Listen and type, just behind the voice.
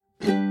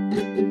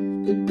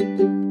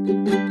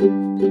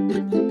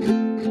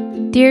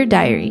Dear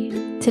Diary,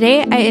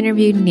 today I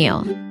interviewed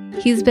Neil.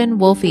 He's been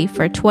Wolfie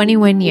for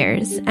 21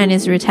 years and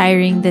is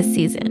retiring this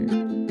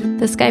season.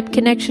 The Skype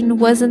connection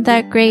wasn't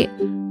that great,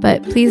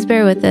 but please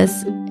bear with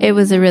us. It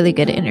was a really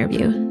good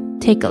interview.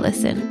 Take a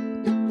listen.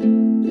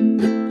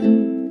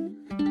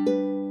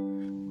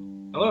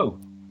 Hello.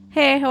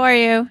 Hey, how are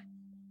you?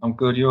 I'm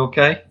good. You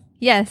okay?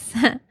 Yes.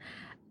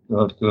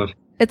 Good.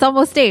 It's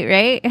almost 8,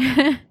 right?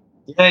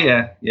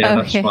 Yeah,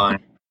 okay. That's fine.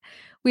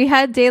 We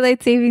had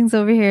daylight savings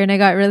over here and I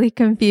got really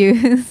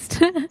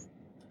confused.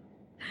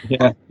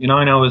 Yeah, you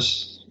 9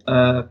 hours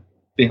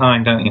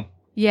behind, don't you?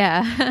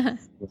 Yeah.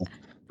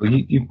 Well,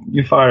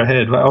 you fire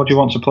ahead. How do you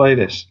want to play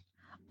this?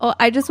 Oh,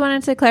 I just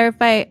wanted to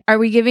clarify, are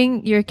we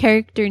giving your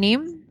character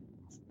name?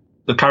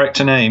 The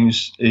character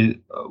names is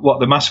what,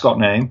 the mascot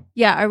name?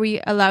 Yeah, are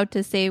we allowed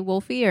to say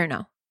Wolfie or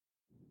no?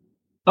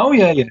 Oh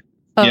yeah.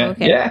 Oh, yeah,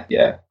 okay.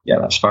 Yeah,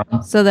 that's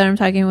fine. So then I'm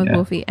talking with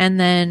Wolfie. And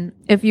then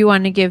if you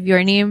want to give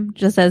your name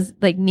just as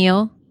like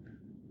Neil.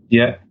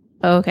 Yeah.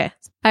 Oh, okay.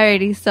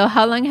 Alrighty. So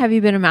how long have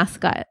you been a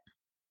mascot?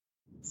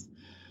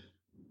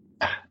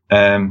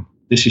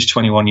 This is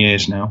 21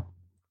 years now.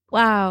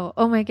 Wow.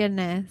 Oh my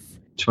goodness.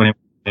 21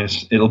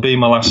 years. It'll be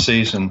my last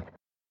season.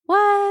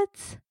 What?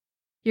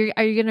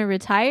 Are you gonna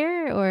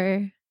retire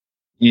or?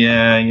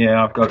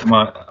 Yeah. I've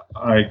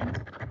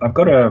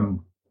got a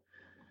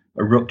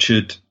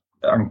ruptured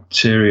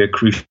anterior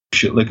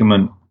cruciate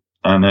ligament,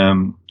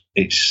 and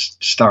it's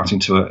starting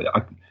to.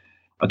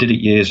 I did it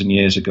years and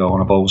years ago,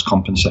 and I've always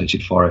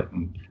compensated for it.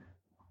 And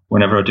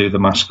whenever I do the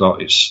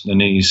mascot, it's the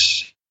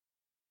knees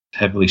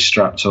heavily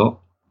strapped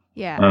up.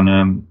 Yeah.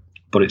 And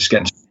but it's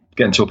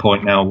getting to a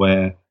point now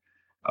where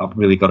I've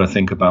really got to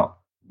think about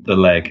the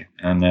leg,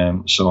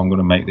 and so I'm going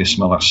to make this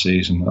my last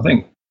season. I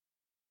think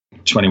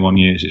 21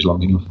 years is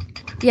long enough.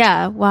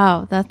 Yeah.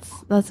 Wow.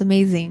 That's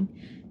amazing.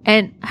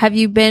 And have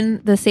you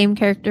been the same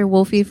character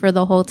Wolfie for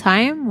the whole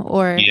time,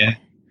 or? Yeah,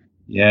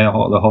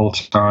 the whole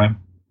time.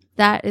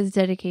 That is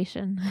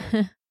dedication.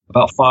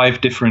 About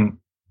five different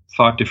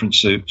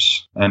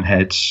suits and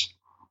heads,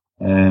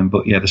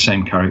 but yeah, the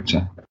same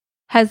character.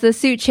 Has the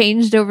suit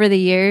changed over the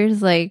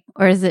years,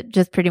 or has it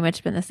just pretty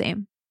much been the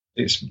same?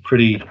 It's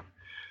pretty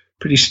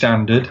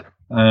standard,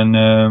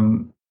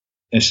 and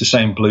it's the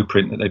same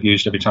blueprint that they've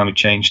used every time we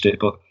changed it.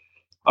 But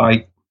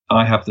I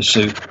have the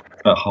suit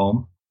at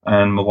home,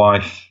 and my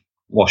wife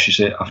washes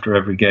it after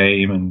every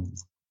game and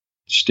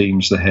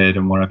steams the head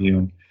and what have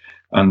you.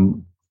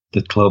 And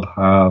the club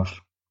have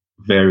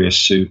various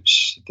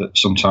suits that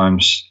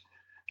sometimes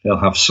they'll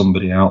have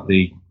somebody out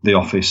the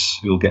office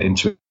who'll get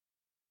into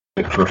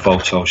it for a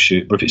photo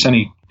shoot. But if it's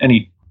any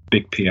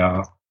big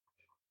PR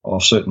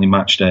or certainly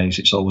match days,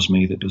 it's always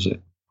me that does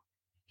it.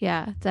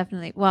 Yeah,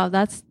 definitely. Wow,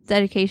 that's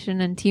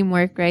dedication and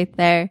teamwork right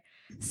there.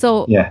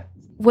 So yeah.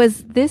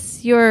 Was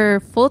this your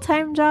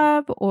full-time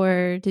job,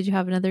 or did you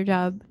have another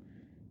job?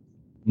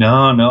 No,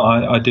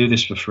 I do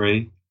this for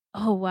free.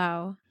 Oh,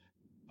 wow.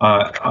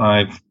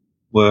 I've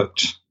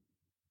worked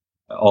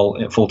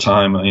all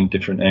full-time in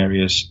different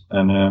areas,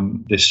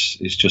 and this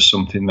is just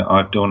something that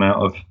I've done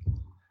out of,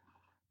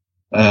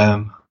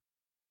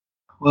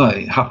 well,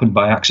 it happened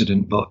by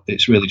accident, but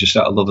it's really just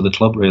out of love of the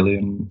club, really,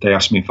 and they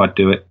asked me if I'd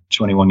do it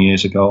 21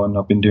 years ago, and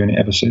I've been doing it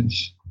ever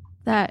since.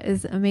 That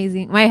is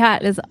amazing. My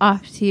hat is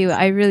off to you.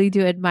 I really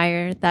do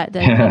admire that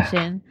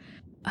dedication.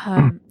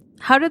 How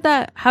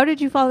did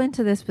you fall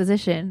into this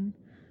position?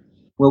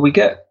 Well, we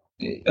get,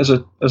 as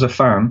a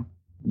fan,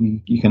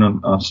 you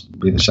can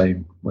be the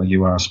same where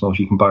you are, I suppose.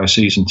 You can buy a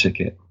season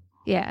ticket.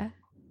 Yeah.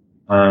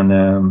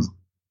 And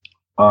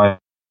I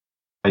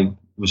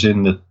was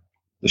in the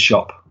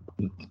shop,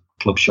 the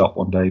club shop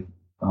one day.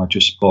 I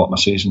just bought my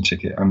season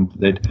ticket, and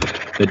they'd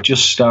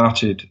just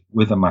started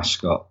with a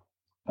mascot.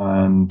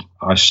 And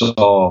I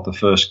saw the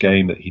first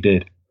game that he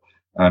did,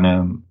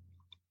 and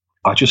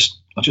I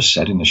just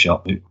said in the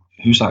shop,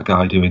 "Who's that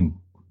guy doing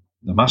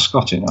the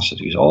mascotting?" I said,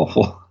 "He's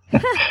awful."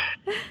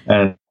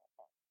 and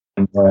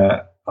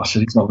I said,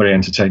 "He's not very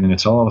entertaining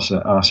at all."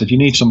 I said, "You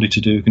need somebody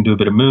who can do a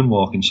bit of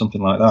moonwalking,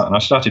 something like that." And I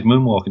started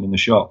moonwalking in the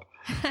shop,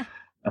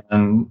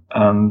 and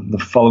the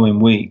following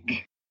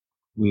week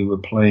we were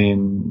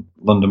playing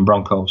London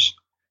Broncos,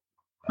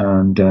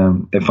 and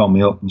they phoned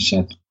me up and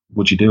said,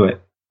 "Would you do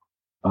it?"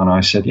 And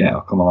I said, "Yeah,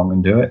 I'll come along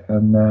and do it."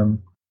 And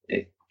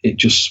it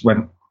just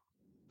went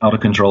out of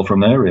control from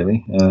there,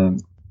 really,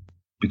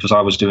 because I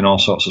was doing all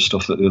sorts of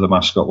stuff that the other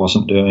mascot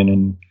wasn't doing.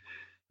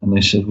 And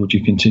they said, "Would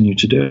you continue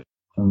to do it?"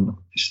 And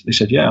they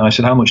said, "Yeah." And I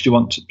said, "How much do you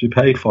want to be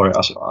paid for it?"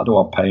 I said, "I don't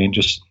want paying,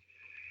 just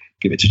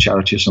give it to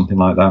charity or something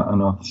like that."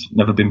 And I've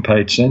never been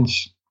paid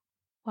since.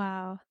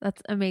 Wow,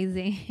 that's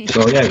amazing.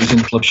 So, yeah, it was in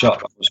the club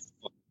shop. I was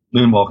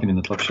moonwalking in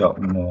the club shop,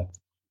 and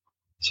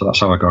so that's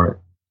how I got it.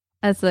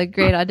 That's a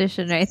great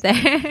audition right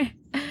there.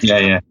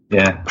 Yeah.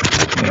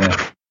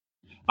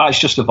 It's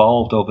just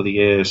evolved over the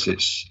years.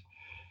 It's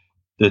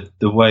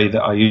the way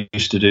that I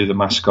used to do the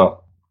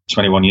mascot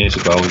 21 years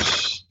ago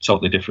is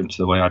totally different to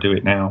the way I do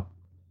it now,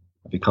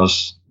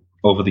 because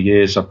over the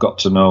years I've got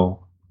to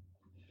know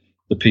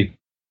the people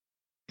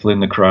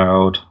in the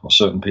crowd or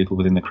certain people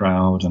within the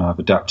crowd, and I've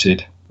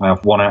adapted I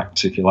have one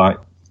act, if you like,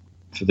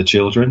 for the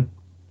children,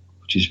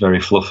 which is very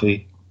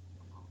fluffy.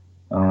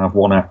 And I have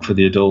one act for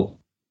the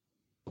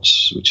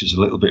adults, which is a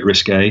little bit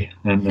risque.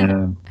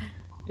 And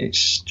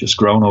it's just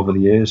grown over the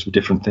years with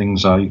different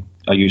things. I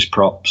use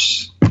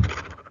props.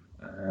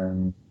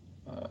 And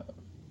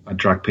I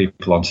drag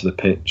people onto the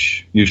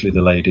pitch. Usually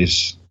the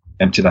ladies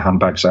empty their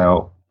handbags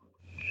out,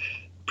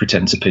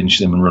 pretend to pinch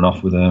them and run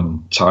off with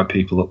them, tie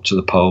people up to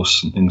the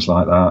posts and things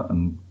like that.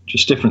 And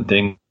just different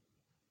things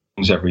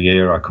every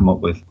year I come up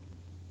with.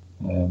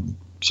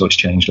 So it's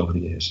changed over the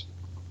years.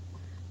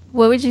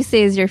 What would you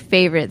say is your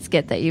favorite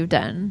skit that you've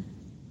done?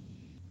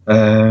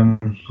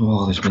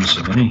 There's been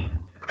so many.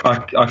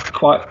 I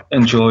quite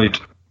enjoyed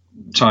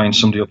tying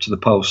somebody up to the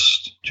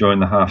post during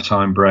the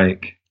half-time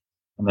break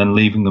and then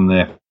leaving them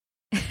there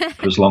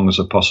for as long as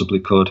I possibly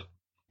could,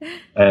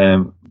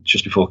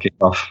 just before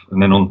kick-off,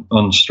 and then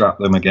unstrap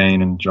them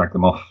again and drag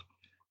them off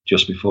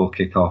just before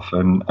kick-off.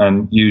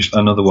 And use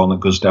another one that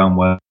goes down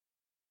well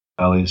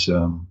is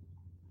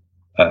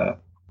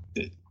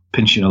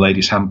pinching a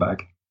lady's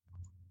handbag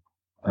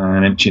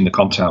and emptying the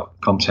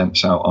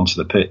contents out onto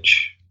the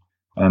pitch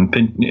and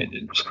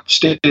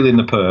stealing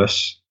the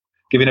purse,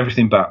 giving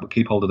everything back, but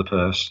keep hold of the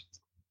purse.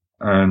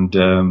 And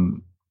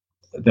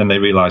then they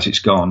realise it's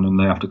gone and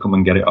they have to come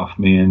and get it off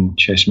me and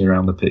chase me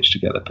around the pitch to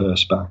get the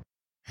purse back.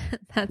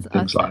 That's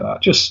things awesome. like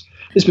that. Just,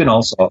 there's been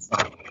all sorts.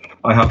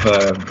 I have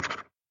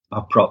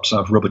props. I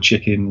have rubber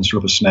chickens,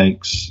 rubber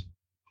snakes.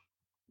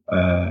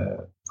 I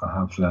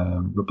have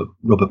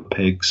rubber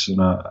pigs,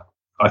 and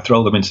I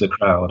throw them into the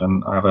crowd,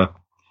 and I have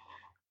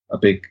a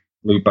big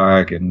blue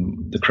bag,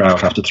 and the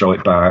crowd have to throw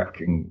it back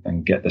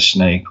and get the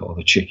snake or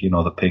the chicken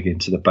or the pig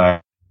into the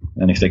bag.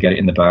 And if they get it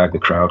in the bag, the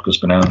crowd goes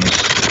bananas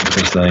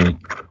because they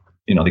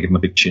give them a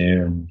big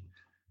cheer. And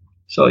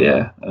so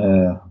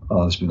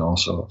there's been all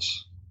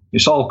sorts.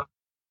 It's all.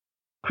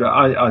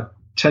 I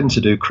tend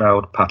to do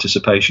crowd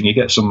participation. You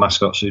get some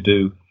mascots who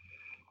do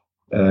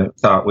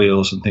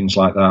cartwheels and things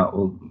like that.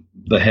 Well,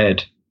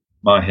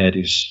 my head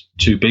is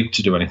too big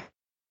to do anything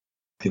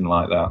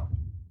like that.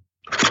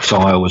 So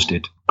I always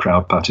did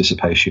crowd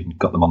participation,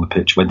 got them on the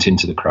pitch, went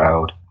into the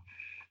crowd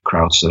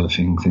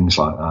surfing, things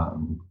like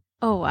that.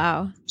 Oh,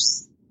 wow.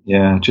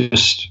 Yeah,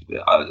 just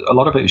a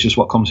lot of it is just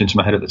what comes into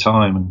my head at the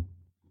time.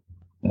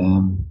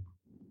 And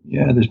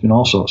there's been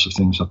all sorts of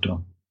things I've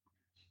done.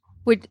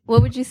 What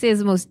would you say is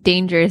the most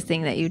dangerous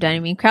thing that you've done? I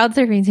mean, crowd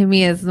surfing to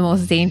me is the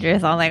most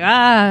dangerous. I'm like,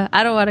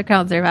 I don't want to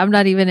crowd surf. I'm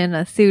not even in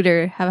a suit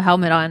or have a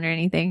helmet on or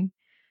anything.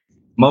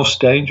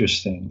 Most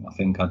dangerous thing I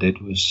think I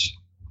did was,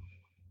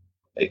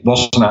 it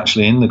wasn't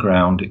actually in the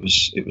ground. It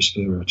was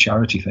for a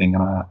charity thing,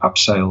 and I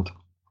abseiled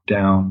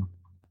down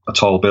a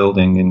tall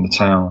building in the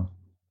town.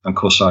 And of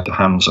course, the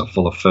hands are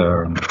full of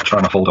fur and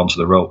trying to hold onto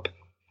the rope.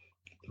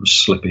 It was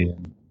slippy,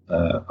 and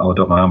I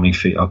don't know how many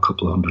feet, a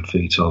couple of 100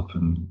 feet up,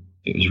 and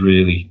it was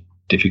really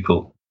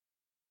difficult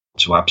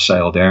to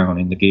abseil down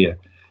in the gear.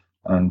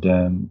 And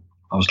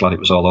I was glad it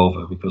was all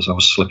over because I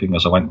was slipping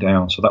as I went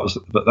down. So that was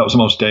the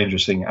most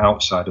dangerous thing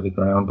outside of the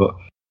ground. But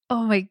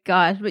oh my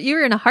gosh! But you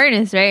were in a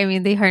harness, right? I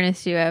mean, they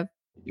harnessed you up.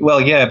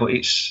 Well, yeah, but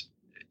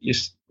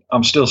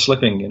I'm still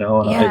slipping, and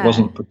it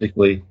wasn't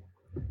particularly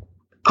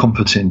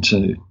comforting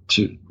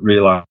to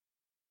realise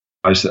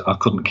that I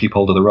couldn't keep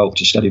hold of the rope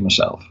to steady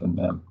myself.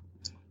 And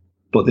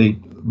but the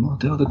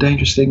other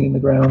dangerous thing in the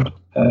ground,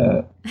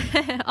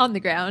 on the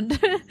ground,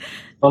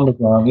 on the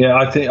ground. Yeah,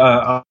 I think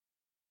I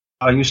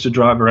used to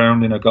drive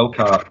around in a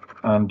go-kart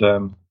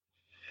and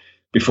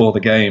before the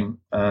game,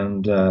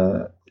 and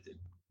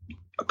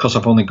because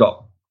I've only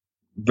got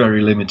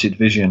very limited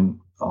vision,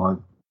 I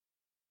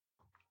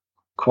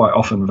quite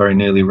often very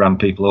nearly ran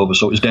people over.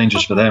 So it was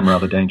dangerous for them,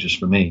 rather dangerous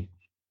for me.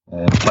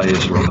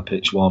 Players were on the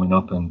pitch warming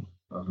up, and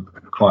I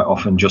quite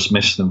often just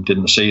missed them,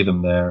 didn't see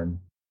them there, and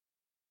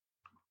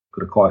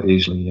could have quite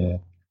easily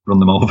run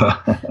them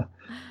over.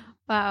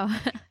 Wow.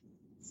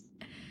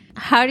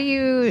 How do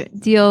you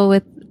deal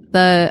with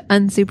the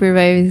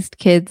unsupervised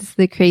kids,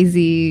 the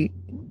crazy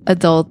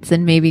adults,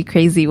 and maybe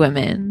crazy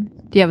women?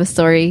 Do you have a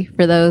story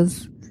for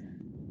those?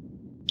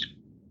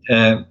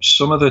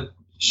 Some of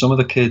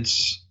the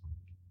kids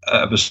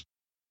of a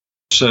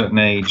certain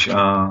age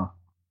are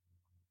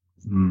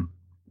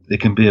they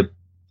can be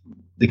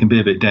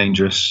a bit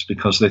dangerous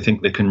because they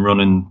think they can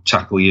run and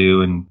tackle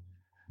you, and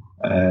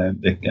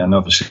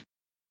obviously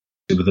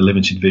with the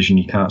limited vision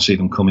you can't see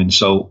them coming.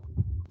 So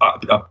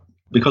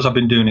because I've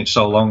been doing it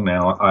so long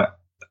now,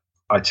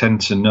 I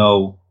tend to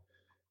know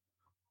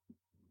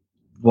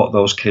what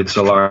those kids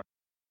are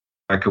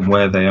like and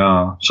where they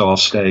are. So I'll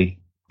stay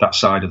that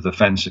side of the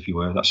fence, if you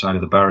were, that side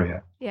of the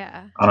barrier.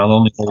 Yeah. And I'll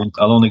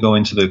only go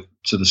into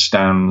the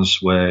stands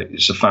where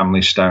it's a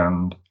family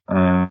stand,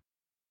 and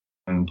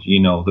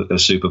that they're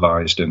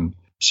supervised, and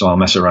so I'll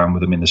mess around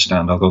with them in the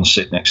stand. I'll go and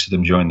sit next to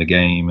them during the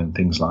game and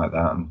things like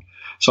that. And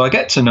so I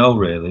get to know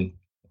really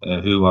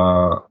who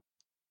are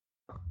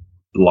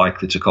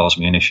likely to cause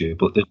me an issue,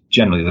 but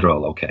generally they're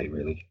all okay.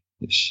 Really,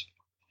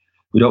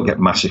 we don't get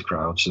massive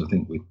crowds. So I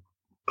think we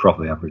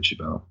probably average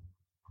about,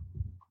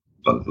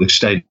 but the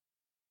stadium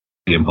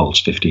holds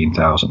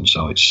 15,000,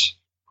 so it's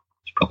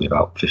probably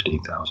about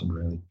 15,000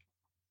 really.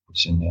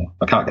 It's in there.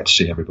 I can't get to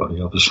see everybody,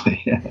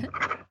 obviously.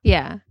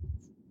 Yeah.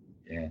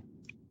 Yeah.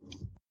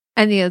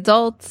 And the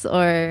adults,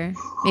 or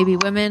maybe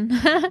women?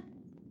 The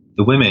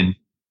women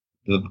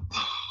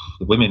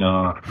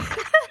are.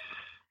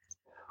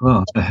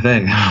 Well,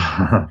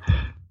 the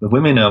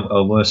women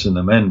are worse than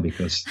the men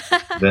because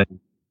they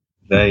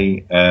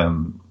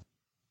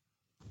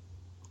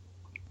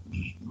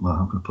well,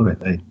 how can I put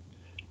it?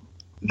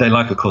 They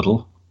like a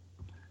cuddle,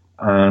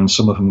 and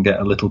some of them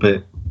get a little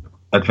bit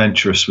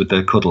adventurous with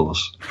their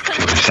cuddles,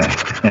 shall we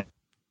say?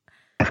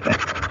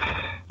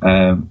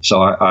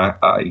 So I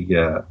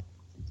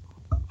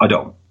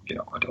don't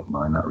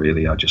mind that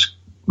really. I just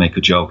make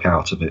a joke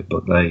out of it.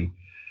 But they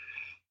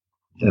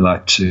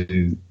like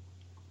to,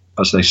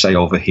 as they say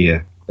over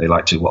here, they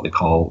like to what they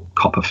call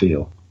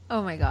Copperfield.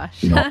 Oh my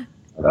gosh!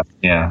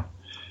 Yeah.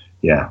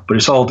 But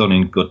it's all done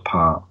in good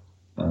part,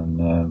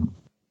 and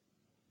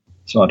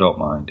so I don't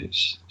mind.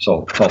 It's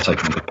all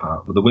taken in good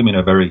part. But the women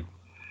are very,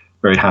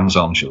 very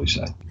hands-on, shall we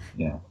say?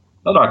 Yeah.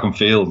 Not that I can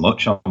feel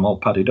much. I'm all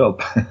padded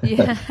up.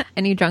 Yeah.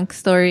 Any drunk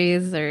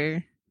stories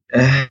or?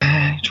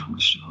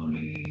 Drunk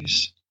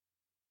stories.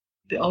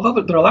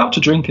 Although they're allowed to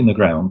drink in the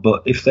ground,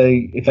 but if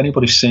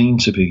anybody's seen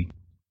to be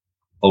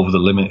over the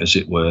limit, as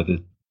it were,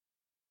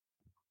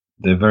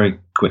 they're very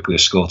quickly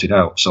escorted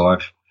out. So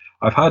I've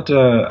had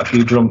a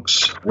few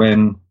drunks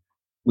when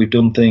we've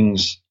done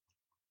things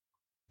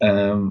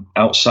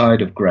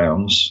outside of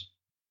grounds.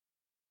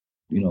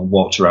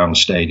 Walked around the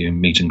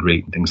stadium, meet and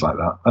greet, and things like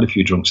that. Had a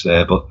few drunks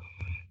there, but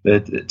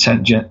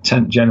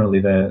generally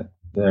they're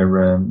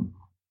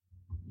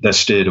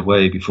steered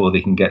away before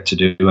they can get to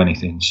do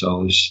anything.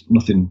 So there's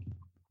nothing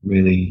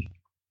really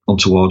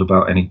untoward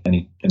about any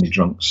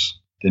drunks.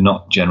 They're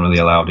not generally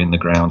allowed in the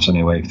grounds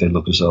anyway if they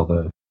look as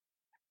though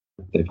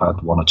they've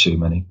had one or too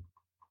many.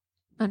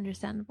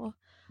 Understandable.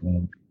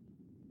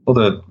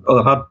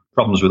 I've had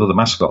problems with other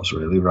mascots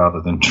really,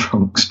 rather than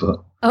drunks.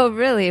 But oh,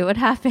 really? What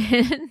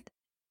happened?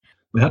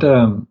 We had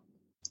a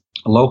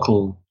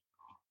local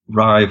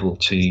rival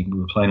team. We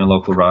were playing a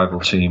local rival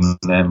team, and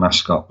their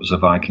mascot was a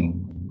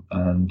Viking,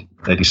 and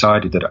they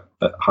decided that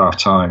at half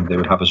time they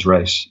would have us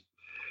race.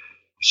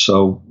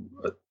 So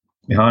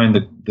behind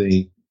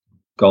the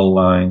goal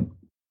line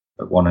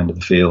at one end of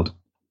the field,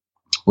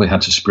 we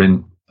had to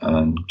sprint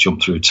and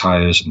jump through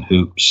tyres and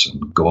hoops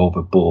and go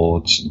over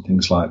boards and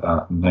things like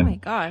that, and then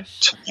turn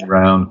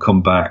around,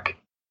 come back,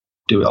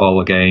 do it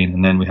all again,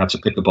 and then we had to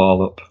pick the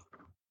ball up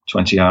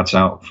 20 yards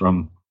out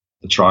from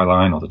the try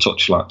line, or the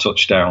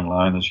touchdown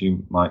line, as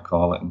you might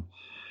call it,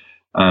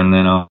 and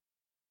then I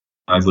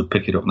would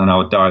pick it up, and then I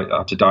would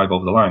have to dive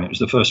over the line. It was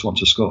the first one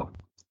to score,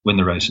 win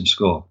the race and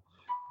score,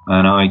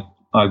 and I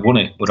won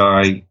it. But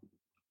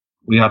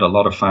we had a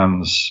lot of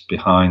fans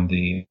behind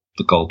the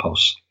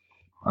goalposts,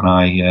 and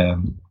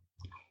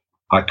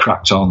I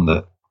cracked on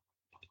that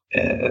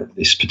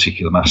this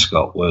particular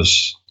mascot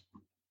was,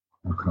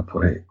 how can I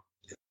put it,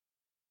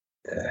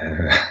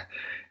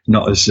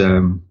 not as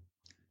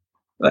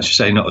let's just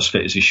say not as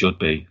fit as he should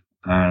be.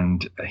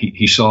 And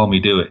he saw me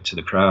do it to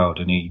the crowd,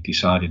 and he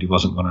decided he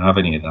wasn't going to have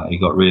any of that. He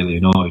got really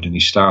annoyed, and he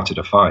started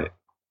a fight.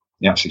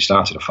 He actually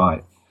started a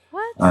fight.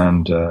 What?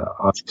 And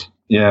I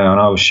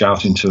was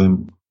shouting to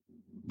him,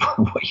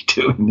 "What are you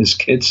doing? There's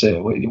kids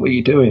here. What are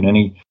you doing?"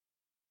 And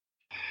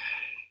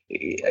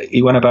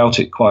he went about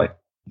it quite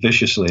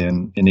viciously.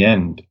 And in the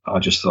end, I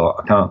just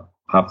thought, I can't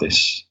have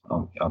this.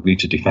 I need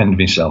to defend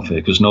myself here,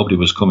 because nobody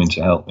was coming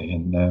to help me.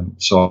 And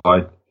so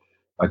I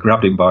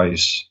grabbed him by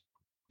his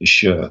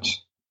shirt,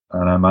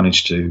 and I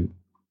managed to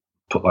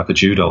put like a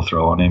judo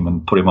throw on him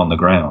and put him on the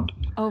ground.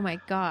 Oh my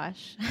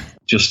gosh.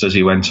 Just as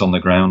he went on the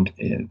ground,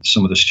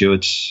 some of the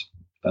stewards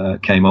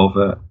came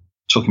over,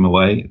 took him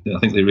away. I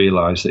think they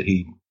realised that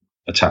he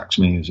attacked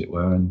me, as it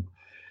were, and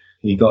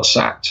he got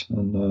sacked.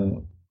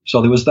 And so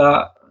there was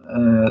that.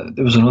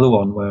 There was another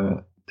one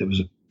where there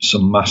was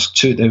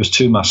there was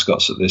two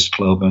mascots at this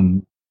club,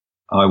 and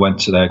I went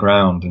to their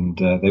ground, and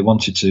they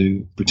wanted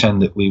to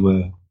pretend that we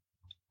were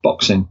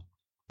boxing,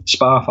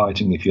 spar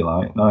fighting, if you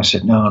like. And I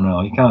said,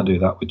 no, you can't do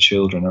that with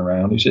children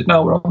around. He said,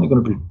 no, we're only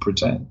going to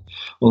pretend.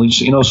 Well,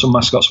 some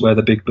mascots wear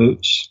the big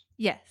boots.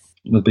 Yes.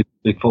 The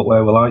big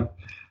footwear. Well,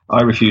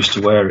 I refuse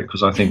to wear it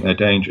because I think they're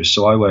dangerous.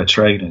 So I wear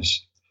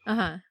trainers.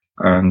 Uh-huh.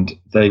 And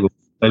they were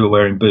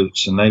wearing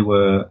boots, and they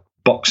were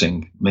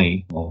boxing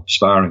me or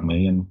sparring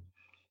me. And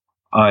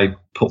I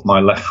put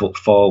my left foot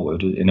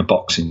forward in a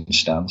boxing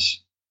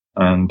stance,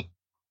 and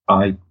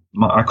I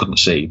couldn't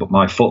see, but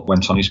my foot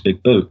went on his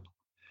big boot.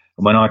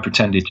 And when I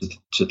pretended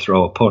to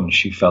throw a punch,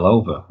 he fell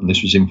over, and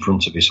this was in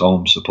front of his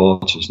home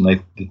supporters,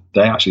 and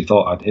they actually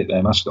thought I'd hit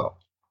their mascot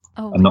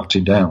and knocked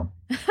him down,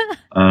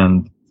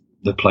 and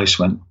the place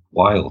went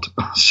wild.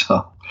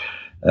 So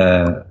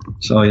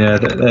yeah,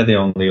 they're the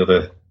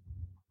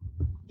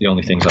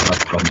only things I've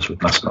had problems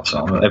with mascots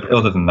on.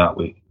 Other than that,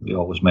 we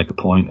always make a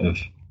point of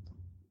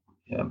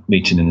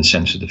meeting in the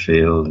centre of the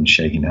field and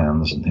shaking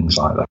hands and things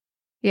like that.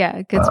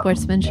 Yeah, good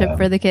sportsmanship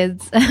for the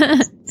kids.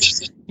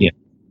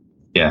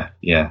 Yeah.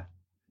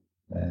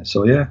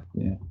 So yeah.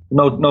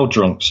 No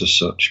drunks as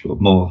such,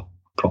 but more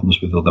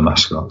problems with other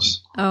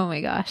mascots. Oh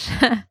my gosh.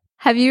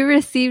 Have you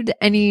received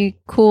any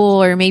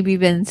cool or maybe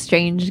even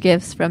strange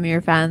gifts from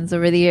your fans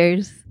over the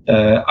years?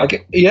 I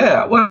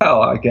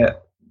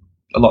get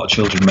a lot of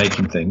children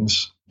making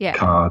things,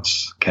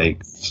 cards,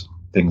 cakes,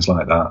 things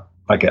like that.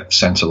 I get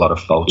sent a lot of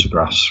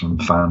photographs from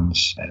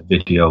fans,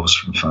 videos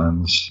from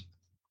fans.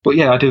 But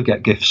yeah, I do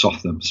get gifts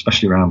off them,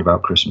 especially around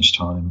about Christmas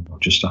time or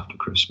just after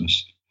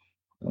Christmas.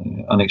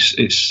 And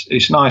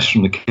it's nice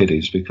from the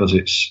kiddies because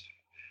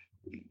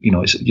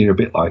you're a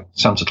bit like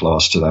Santa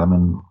Claus to them,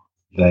 and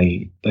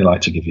they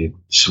like to give you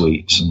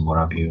sweets and what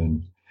have you.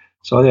 And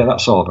so yeah,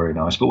 that's all very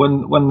nice. But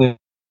when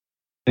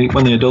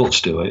the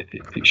adults do it,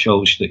 it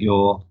shows that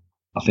you're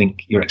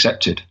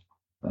accepted,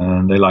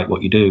 and they like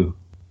what you do.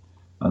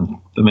 And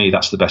for me,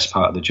 that's the best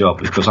part of the job,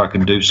 because I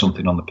can do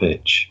something on the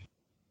pitch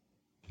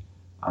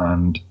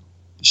and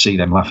see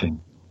them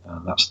laughing.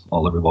 And that's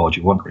all the reward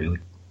you want, really.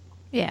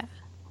 Yeah,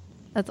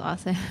 that's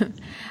awesome.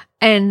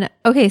 And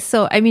okay,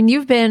 so I mean,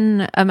 you've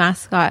been a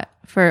mascot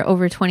for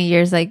over 20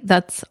 years. Like,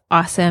 that's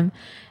awesome.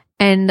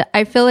 And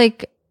I feel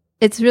like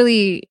it's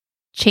really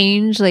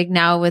changed, like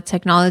now with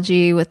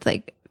technology, with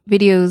like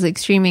videos, like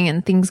streaming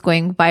and things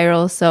going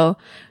viral. So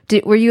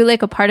were you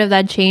like a part of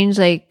that change?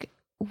 Like,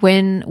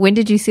 when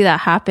did you see that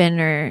happen,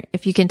 or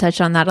if you can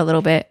touch on that a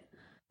little bit?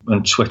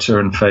 When Twitter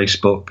and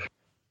Facebook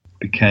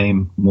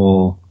became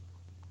more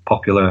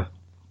popular,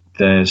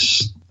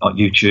 there's on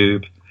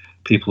YouTube,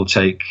 people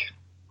take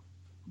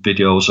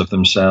videos of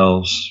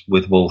themselves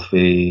with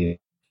Wolfie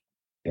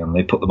and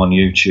they put them on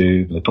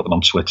YouTube, they put them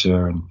on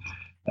Twitter, and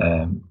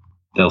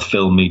they'll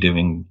film me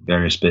doing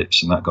various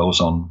bits, and that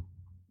goes on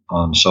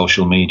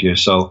social media.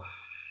 So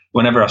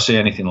whenever I see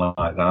anything like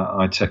that,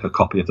 I take a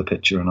copy of the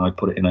picture and I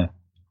put it in a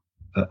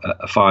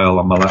file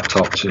on my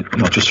laptop to,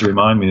 just to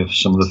remind me of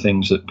some of the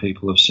things that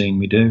people have seen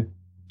me do.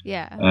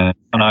 Yeah.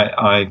 And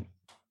I'm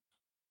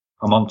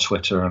on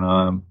Twitter,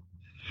 and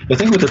the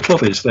thing with the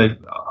club is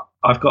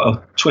I've got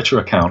a Twitter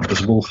account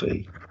as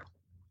Wolfie,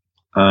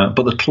 but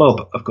the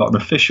club have got an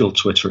official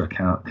Twitter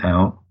account,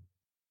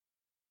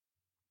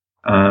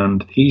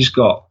 and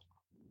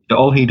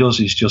all he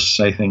does is just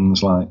say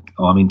things like,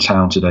 "Oh, I'm in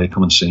town today,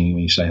 come and see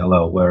me, say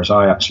hello," whereas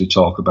I actually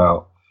talk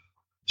about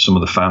some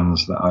of the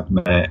fans that I've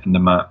met in the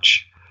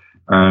match.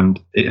 And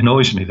it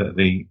annoys me that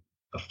the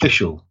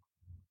official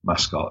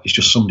mascot is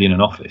just somebody in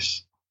an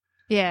office.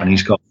 Yeah. And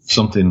he's got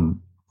something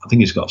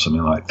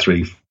like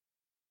 3,000,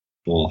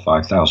 4,000,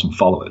 5,000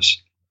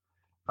 followers.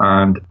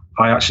 And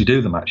I actually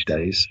do the match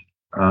days,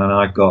 and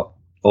I've got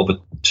over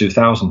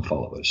 2,000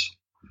 followers.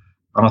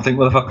 And I think,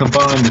 well, if I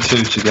combine the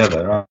two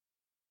together,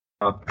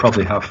 I'd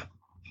probably have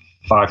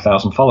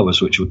 5,000 followers,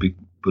 which would be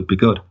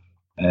good.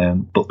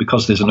 But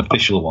because there's an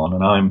official one,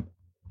 and I'm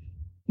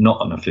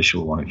not an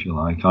official one, if you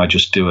like, I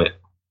just do it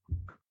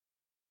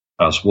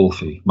as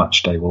Wolfie,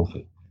 Matchday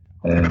Wolfie.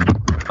 And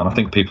I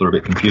think people are a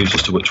bit confused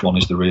as to which one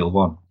is the real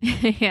one.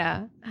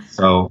 Yeah.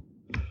 So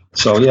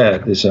yeah,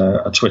 there's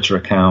a Twitter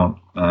account,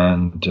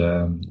 and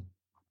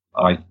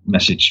I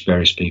message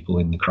various people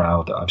in the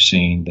crowd that I've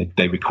seen.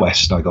 They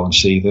request I go and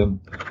see them.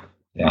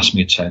 They ask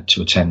me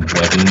to attend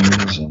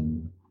weddings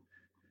and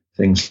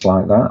things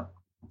like that.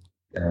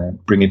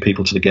 Bringing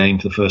people to the game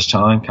for the first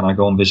time, can I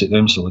go and visit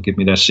them? So they'll give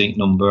me their seat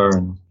number,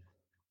 and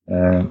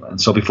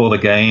so before the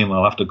game,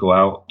 I'll have to go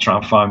out, try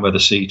and find where the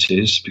seat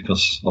is,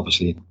 because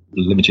obviously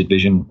limited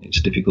vision,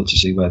 it's difficult to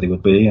see where they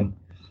would be, and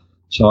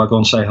so I go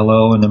and say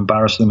hello and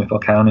embarrass them if I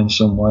can in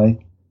some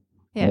way.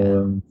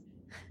 Yeah.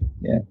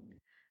 Yeah.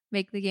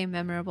 Make the game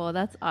memorable.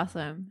 That's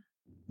awesome.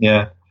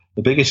 Yeah.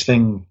 The biggest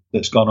thing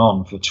that's gone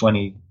on for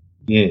 20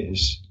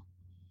 years,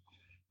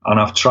 and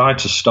I've tried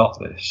to stop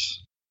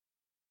this,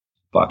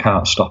 but I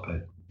can't stop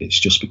it. It's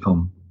just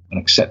become an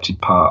accepted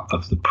part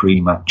of the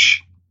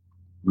pre-match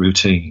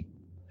routine.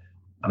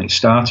 And it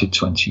started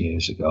 20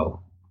 years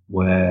ago,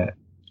 where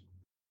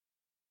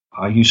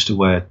I used to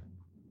wear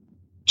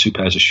 2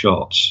 pairs of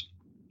shorts.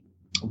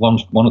 One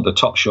at the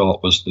top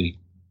short was the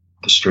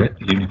strip,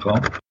 the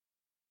uniform,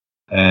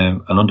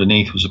 and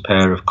underneath was a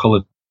pair of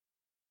coloured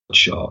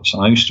shorts.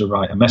 And I used to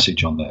write a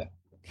message on there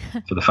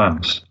for the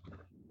fans,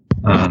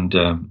 and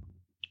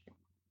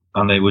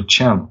they would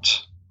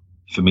chant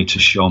for me to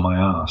show my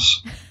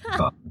arse.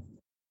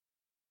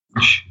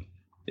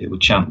 It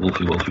would chant,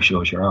 "Wolfie, Wolfie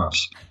shows your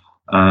arse."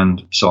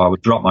 And so I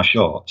would drop my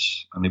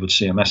shorts, and they would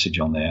see a message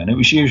on there. And it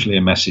was usually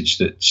a message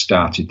that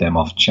started them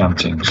off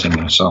chanting,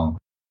 singing a song.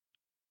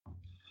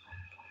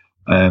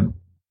 And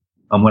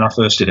when I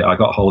first did it, I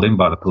got hauled in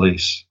by the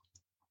police.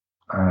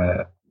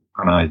 And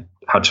I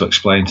had to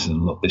explain to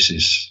them, look, this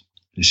is.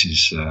 Do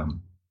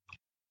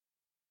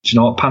you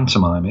know what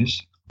pantomime is?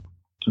 Do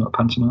you know what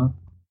pantomime?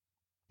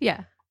 Yeah.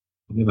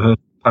 Have you ever heard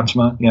of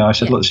pantomime? Yeah, I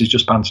said, Look, this is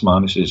just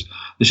pantomime. This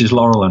is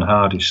Laurel and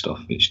Hardy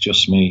stuff. It's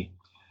just me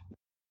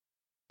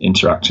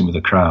interacting with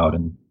the crowd,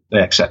 and they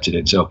accepted it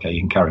and said, okay,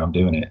 you can carry on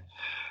doing it.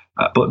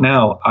 But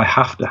now I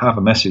have to have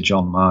a message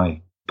on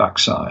my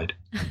backside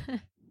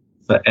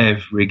for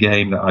every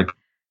game that I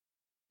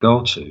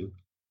go to,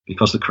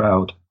 because the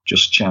crowd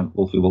just chant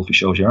Wolfie Wolfie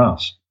shows your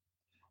ass.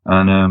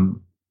 And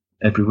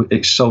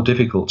it's so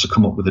difficult to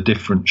come up with a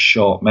different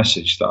short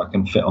message that I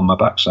can fit on my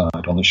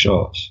backside on the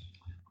shorts.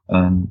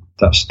 And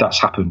that's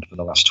happened for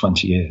the last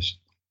 20 years.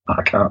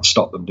 I can't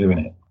stop them doing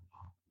it.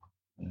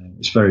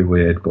 It's very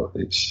weird, but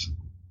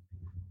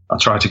I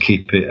try to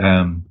keep it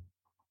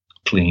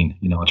clean.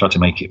 I try to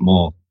make it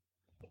more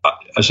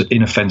as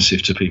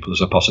inoffensive to people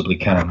as I possibly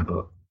can.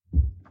 But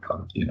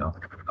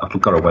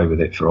I've got away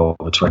with it for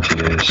over 20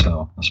 years,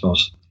 so I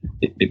suppose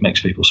it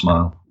makes people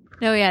smile.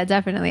 No, yeah,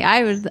 definitely.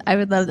 I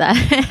would love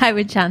that. I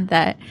would chant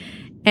that.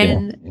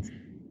 And yeah.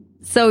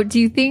 So do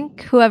you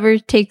think whoever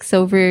takes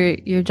over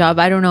your job,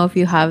 I don't know if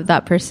you have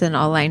that person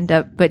all lined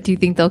up, but do you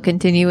think they'll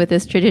continue with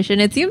this tradition?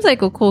 It seems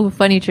like a cool,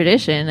 funny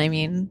tradition. I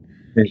mean,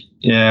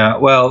 yeah,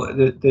 well,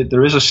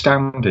 there is a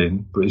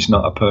stand-in, but it's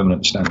not a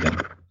permanent stand-in.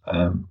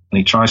 And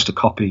he tries to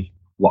copy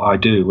what I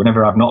do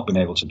whenever I've not been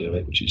able to do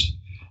it, which is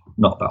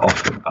not that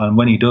often. And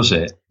when he does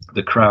it,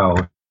 the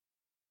crowd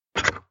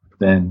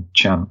then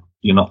chant,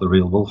 "You're not the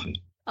real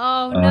Wolfie."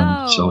 Oh,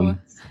 no.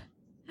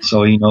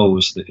 So he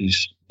knows that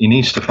he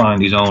needs to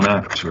find his own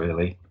act,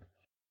 really.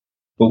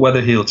 But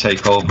whether he'll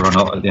take over or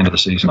not at the end of the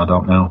season, I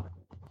don't know.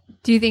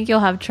 Do you think you'll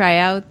have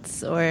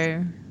tryouts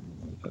or?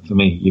 For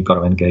me, you've got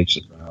to engage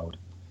the crowd.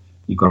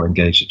 You've got to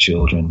engage the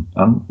children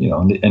and,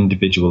 and the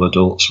individual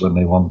adults when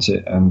they want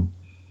it. And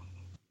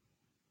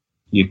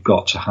you've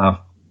got to have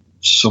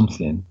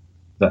something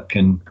that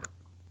can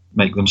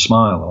make them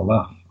smile or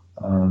laugh.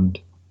 And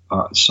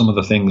some of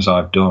the things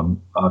I've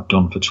done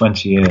for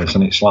 20 years,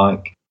 and it's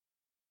like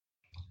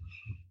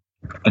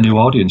a new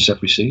audience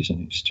every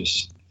season. It's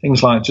just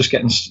things like just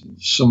getting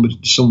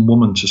some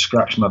woman to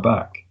scratch my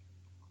back,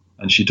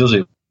 and she does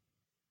it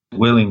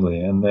willingly,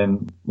 and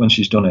then when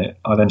she's done it,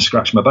 I then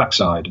scratch my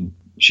backside, and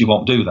she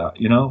won't do that,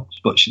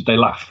 but they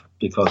laugh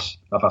because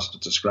I've asked her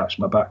to scratch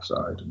my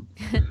backside,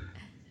 and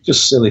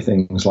just silly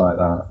things like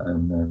that.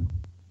 And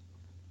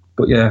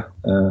but yeah,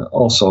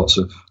 all sorts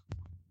of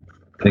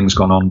things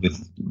gone on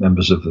with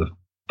members of the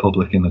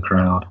public in the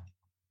crowd.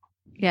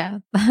 Yeah,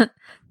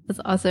 that's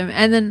awesome.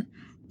 And then,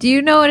 do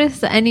you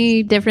notice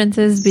any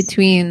differences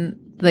between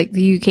like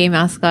the UK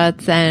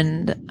mascots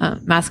and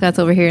mascots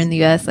over here in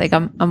the US? Like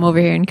I'm over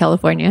here in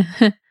California.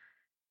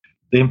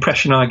 The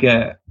impression I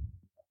get,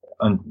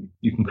 and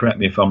you can correct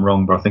me if I'm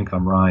wrong, but I think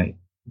I'm right,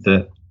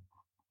 that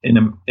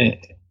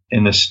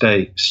in the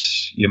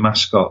States, your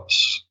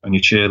mascots and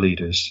your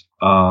cheerleaders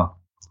are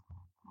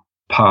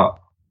part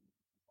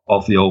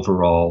of the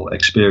overall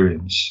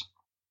experience.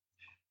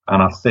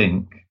 And I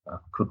think, I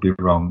could be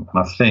wrong,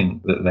 and I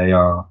think that they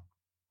are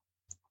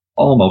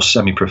almost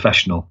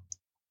semi-professional,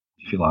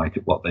 if you like,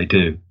 at what they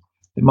do.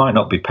 They might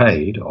not be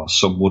paid, or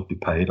some would be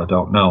paid, I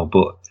don't know,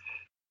 but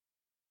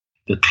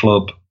the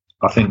club,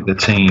 I think the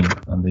team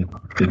and the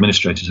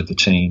administrators of the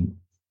team,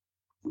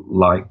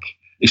 I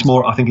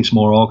think it's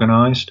more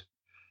organised.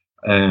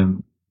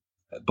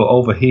 But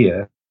over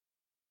here,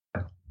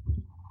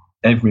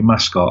 every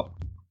mascot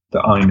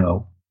that I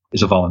know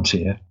is a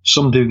volunteer.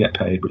 Some do get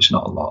paid, but it's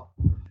not a lot.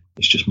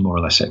 It's just more or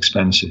less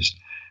expenses.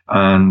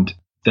 And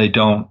they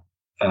don't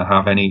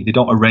they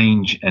don't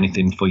arrange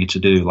anything for you to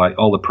do. Like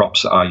all the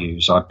props that I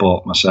use, I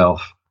bought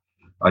myself.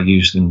 I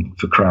use them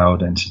for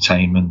crowd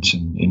entertainment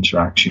and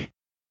interaction.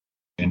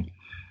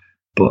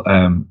 But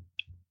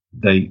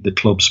the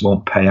clubs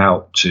won't pay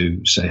out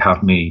to, say,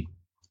 have me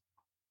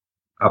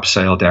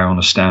abseil down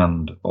a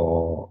stand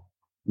or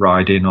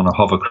ride in on a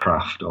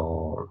hovercraft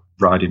or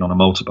riding on a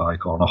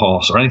motorbike or on a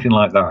horse or anything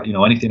like that,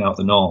 anything out of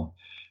the norm,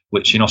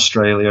 which in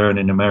Australia and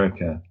in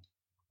America,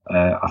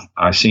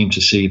 I seem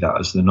to see that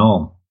as the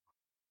norm.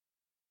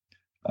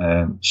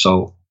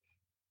 So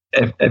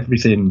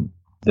everything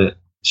that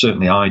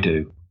certainly I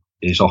do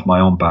is off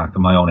my own back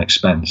and my own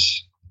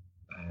expense,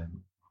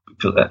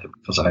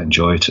 because I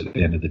enjoy it at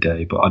the end of the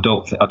day. But I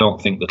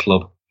don't think the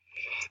club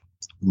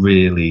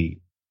really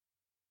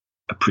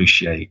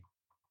appreciate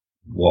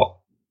what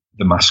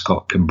the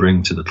mascot can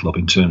bring to the club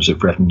in terms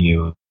of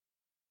revenue,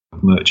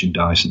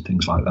 merchandise, and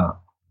things like that.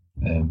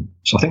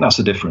 So I think that's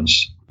the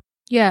difference.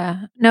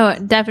 Yeah, no,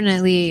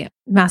 definitely.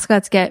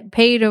 Mascots get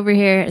paid over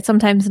here.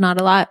 Sometimes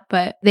not a lot,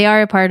 but they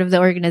are a part of the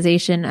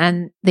organization,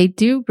 and they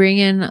do bring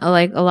in a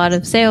lot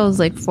of sales,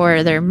 like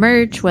for their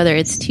merch, whether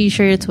it's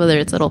T-shirts, whether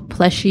it's little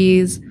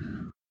plushies,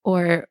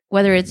 or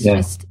whether it's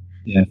just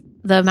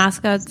the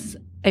mascots.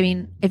 I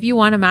mean, if you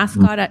want a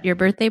mascot at your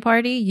birthday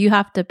party, you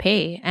have to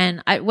pay,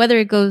 and whether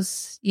it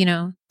goes,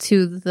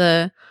 to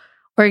the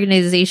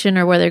organization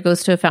or whether it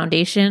goes to a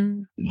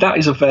foundation, that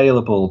is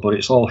available, but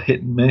it's all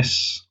hit and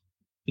miss.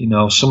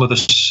 Some of the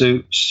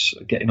suits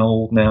are getting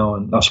old now,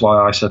 and that's why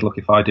I said, look,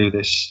 if I do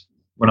this,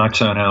 when I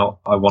turn out,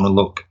 I want to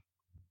look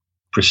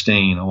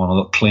pristine, I want to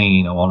look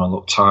clean, I want to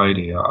look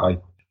tidy. I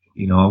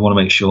want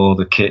to make sure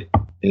the kit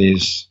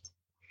is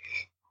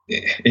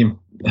in,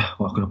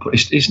 what can I put?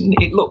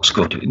 It looks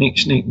good.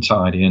 It's neat and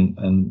tidy,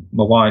 and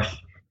my wife,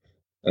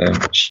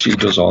 she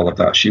does all of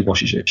that. She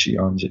washes it, she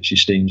irons it, she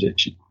steams it.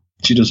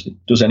 She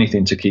does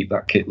anything to keep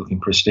that kit looking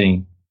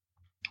pristine.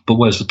 But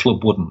whereas the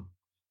club wouldn't,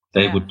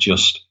 they would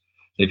just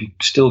they've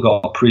still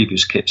got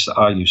previous kits that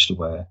I used to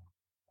wear,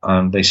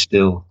 and they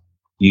still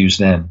use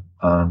them.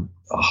 And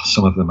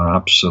some of them are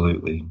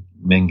absolutely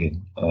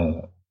minging.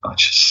 I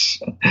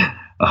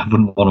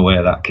wouldn't want to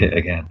wear that kit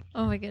again.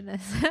 Oh my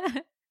goodness.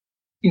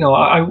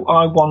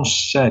 I once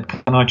said,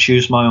 can I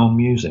choose my own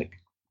music?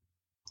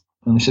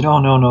 And they said, oh,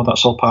 no,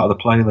 that's all part of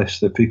the playlist.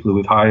 The people who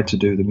we've hired to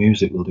do the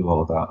music will do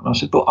all of that. And I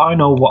said, but I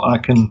know what I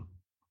can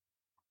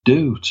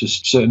do to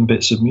certain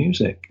bits of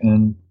music.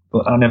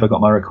 But I never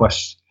got my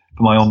requests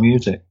for my own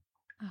music.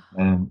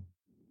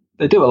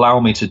 They do allow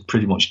me to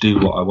pretty much do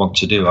what I want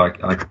to do.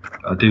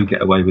 I do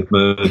get away with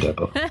murder,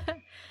 but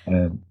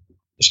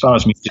as far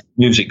as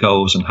music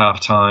goes and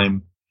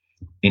halftime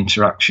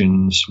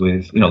interactions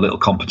with, little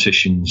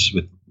competitions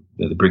that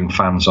they bring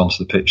fans onto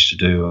the pitch to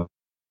do,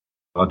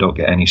 I don't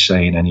get any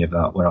say in any of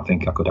that where I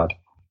think I could add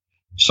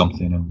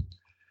something.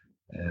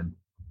 And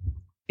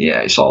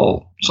it's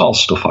all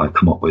stuff I've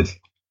come up with,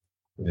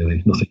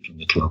 really, nothing from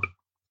the club.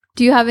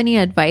 Do you have any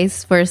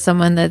advice for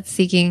someone that's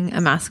seeking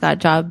a mascot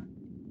job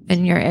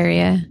in your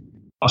area?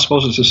 I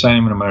suppose it's the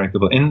same in America,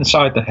 but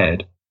inside the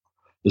head,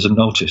 there's a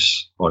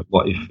notice, or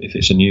what if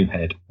it's a new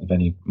head of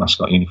any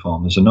mascot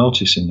uniform, there's a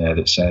notice in there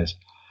that says,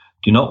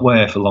 do not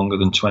wear for longer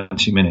than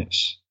 20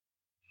 minutes.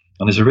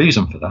 And there's a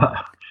reason for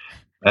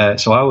that.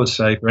 So I would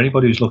say for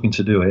anybody who's looking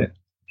to do it,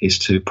 is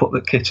to put the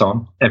kit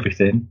on,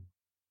 everything,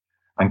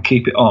 and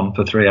keep it on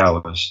for 3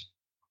 hours.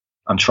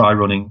 And try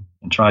running,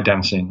 and try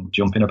dancing,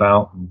 jumping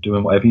about, and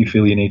doing whatever you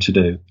feel you need to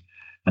do.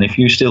 And if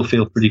you still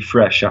feel pretty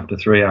fresh after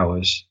 3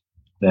 hours,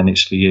 then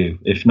it's for you.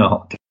 If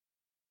not,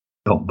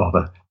 don't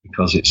bother,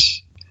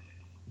 because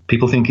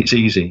people think it's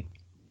easy,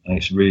 and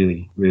it's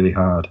really, really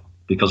hard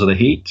because of the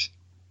heat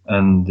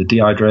and the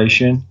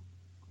dehydration.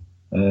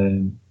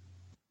 The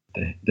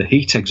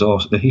heat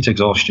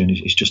exhaustion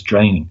is just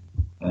draining.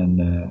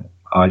 And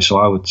so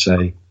I would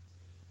say,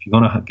 if you're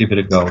going to give it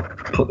a go,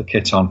 put the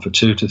kit on for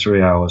 2 to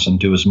 3 hours and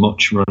do as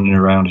much running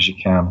around as you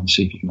can and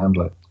see if you can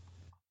handle it,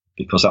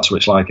 because that's what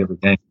it's like every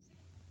game.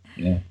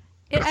 Yeah.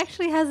 It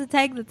actually has a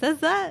tag that says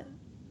that.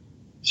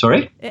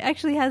 Sorry? It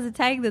actually has a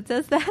tag that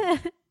says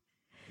that.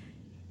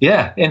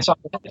 Yeah, inside.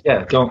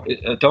 Yeah,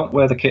 don't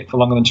wear the kit for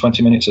longer than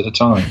 20 minutes at a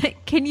time.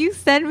 Can you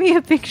send me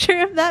a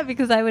picture of that,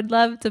 because I would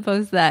love to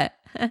post that.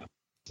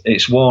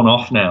 It's worn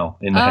off now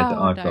in the head that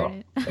I've got.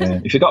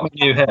 If you got me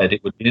a new head,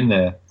 it would be in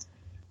there.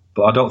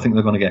 But I don't think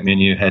they're going to get me a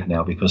new head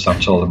now, because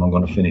I've told them I'm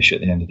going to finish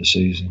at the end of the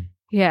season.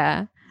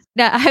 Yeah.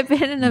 Now, I've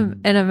been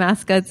in a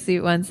mascot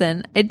suit once,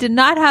 and it did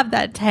not have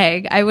that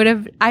tag. I would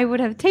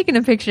have taken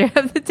a picture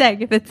of the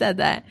tag if it said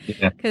that,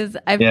 because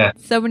I've heard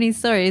so many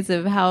stories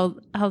of how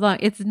long.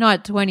 It's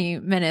not 20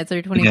 minutes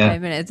or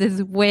 25 minutes.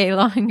 It's way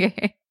longer.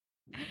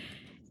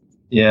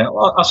 Yeah,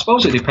 well, I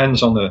suppose it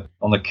depends on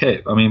the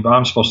kit. I mean,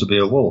 I'm supposed to be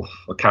a wolf,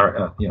 a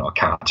character, a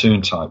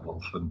cartoon type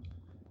wolf, and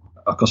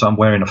of course I'm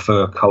wearing a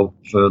fur coat,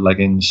 fur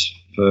leggings,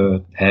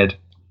 fur head,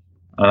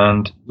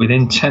 and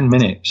within 10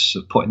 minutes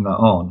of putting that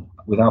on,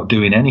 without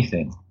doing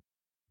anything,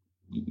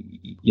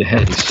 your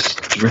head is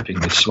dripping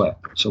with sweat.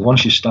 So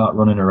once you start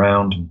running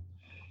around and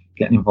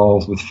getting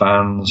involved with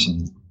fans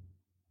and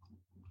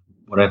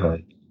whatever,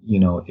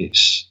 it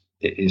is,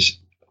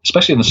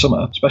 especially in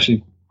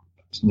the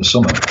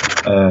summer,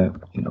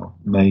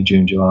 May,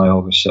 June, July,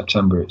 August,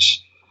 September,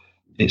 it's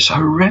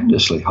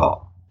horrendously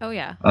hot. Oh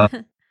yeah.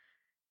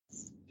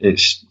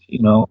 It's,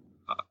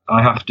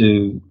 I have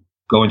to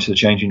go into the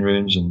changing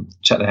rooms and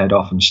take the head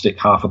off and stick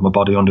half of my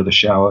body under the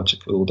shower to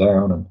cool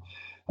down, and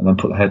then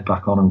put the head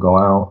back on and go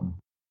out.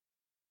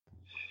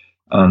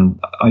 And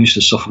I used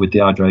to suffer with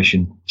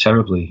dehydration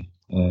terribly.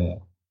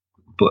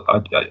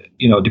 But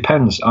it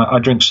depends. I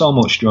drink so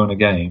much during a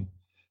game,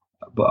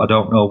 but I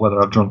don't know whether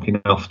I've drunk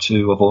enough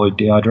to avoid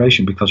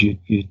dehydration, because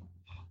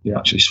you're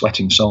actually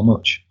sweating so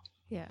much.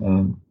 Yeah.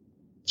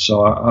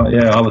 So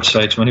I would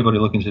say to anybody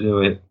looking to do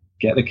it,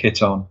 get the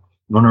kit on,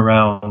 run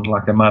around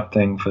like a mad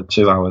thing for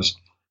 2 hours,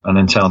 and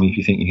then tell me if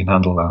you think you can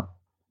handle that.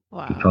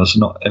 Wow. Because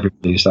not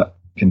everybody is that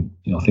can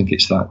think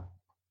it's that.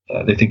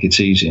 They think it's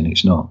easy, and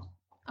it's not.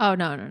 Oh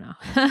no.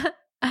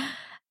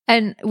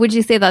 And would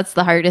you say that's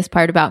the hardest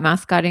part about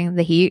mascotting,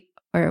 the heat,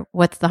 or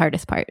what's the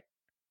hardest part?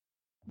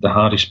 The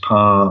hardest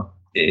part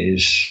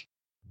is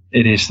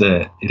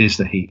the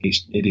heat.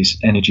 It is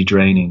energy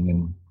draining,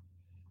 and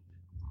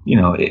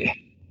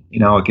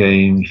in our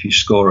game, if you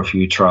score a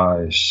few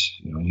tries,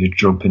 you're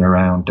jumping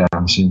around,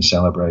 dancing,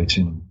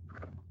 celebrating,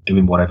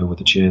 doing whatever with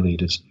the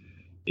cheerleaders.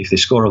 If they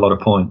score a lot of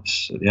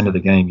points at the end of the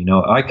game,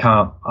 I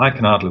can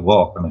hardly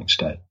walk the next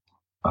day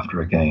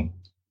after a game.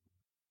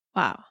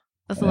 Wow,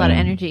 that's a lot of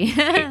energy.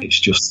 It's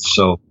just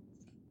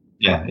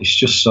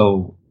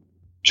so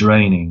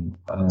draining,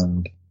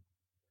 and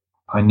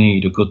I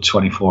need a good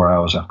 24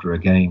 hours after a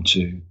game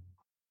to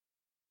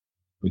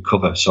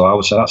recover. So I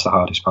would say that's the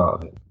hardest part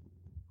of it.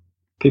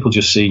 People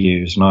just see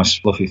you as a nice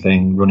fluffy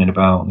thing running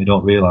about, and they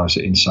don't realise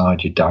that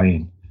inside you're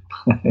dying.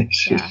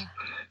 It's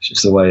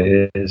just the way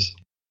it is.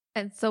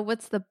 And so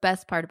what's the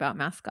best part about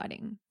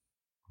mascotting?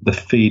 The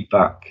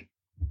feedback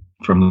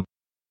from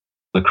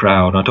the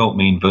crowd. I don't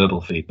mean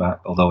verbal feedback,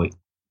 although it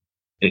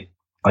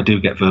I do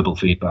get verbal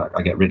feedback.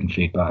 I get written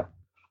feedback.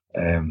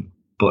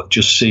 But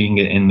just seeing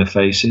it in the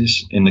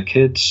faces, in the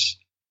kids,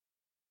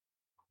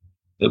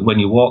 that when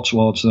you walk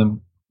towards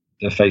them,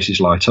 their faces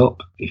light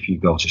up. If you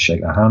go to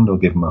shake their hand or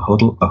give them a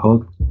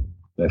hug,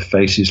 their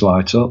faces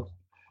light up.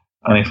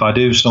 And if I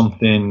do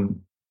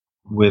something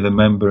with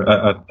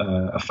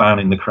a fan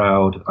in the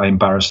crowd, I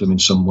embarrass them in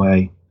some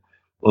way,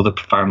 other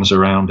fans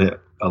around it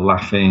are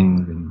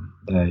laughing,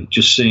 and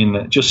just seeing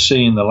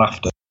the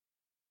laughter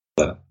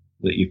that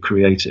you've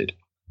created.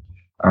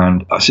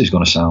 And this is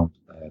going to sound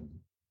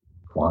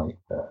quite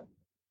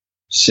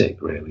sick,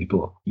 really,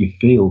 but you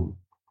feel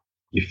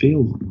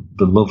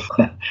the love,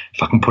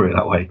 if I can put it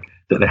that way,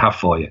 that they have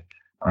for you.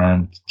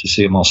 And to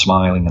see them all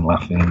smiling and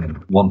laughing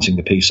and wanting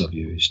a piece of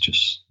you is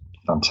just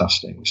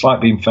fantastic. It's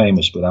like being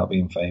famous without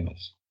being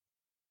famous.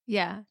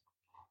 Yeah,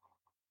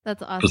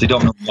 that's awesome. Because they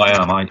don't know who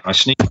I am. I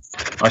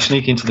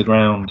sneak into the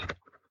ground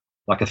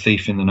like a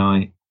thief in the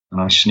night,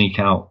 and I sneak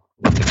out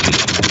like a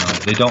thief in the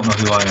night. They don't know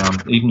who I am.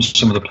 Even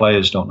some of the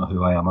players don't know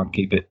who I am. I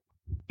keep it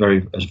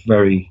very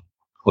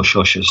hush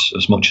hush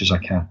as much as I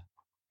can.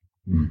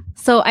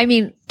 So, I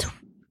mean,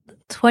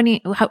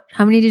 20.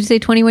 How many did you say?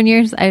 21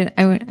 years? I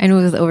know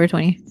it was over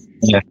 20.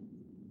 Yeah.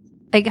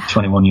 Like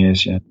 21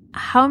 years. Yeah.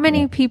 How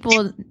many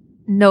people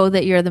know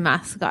that you're the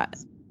mascot?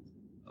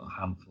 A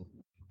handful.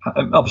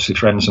 Obviously,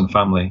 friends and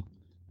family,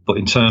 but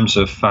in terms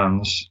of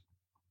fans,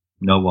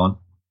 no one.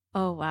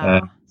 Oh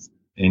wow.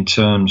 In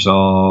terms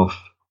of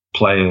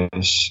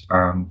players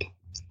and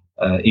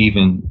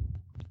even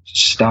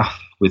staff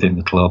within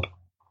the club,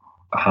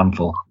 a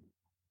handful.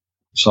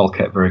 It's all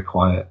kept very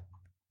quiet.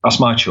 That's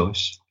my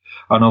choice.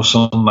 I know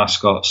some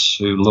mascots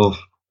who love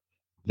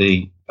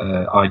the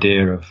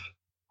idea of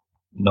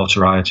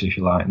notoriety, if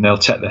you like, and they'll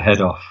take their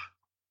head off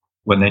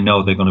when they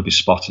know they're going to be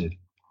spotted,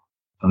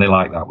 and they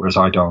like that, whereas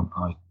I don't.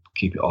 I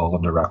keep it all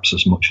under wraps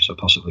as much as I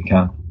possibly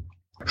can.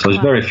 So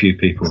there's very few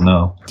people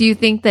know. Do you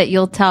think that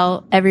you'll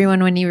tell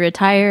everyone when you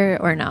retire,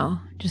 or no?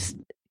 Just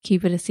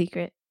keep it a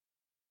secret?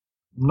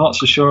 I'm not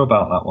so sure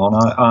about that one.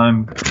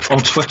 I'm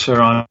on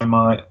Twitter. I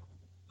might,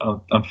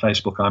 on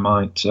Facebook, I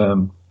might.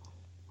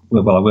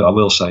 I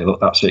will say,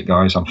 look, that's it,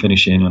 guys. I'm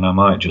finishing, and I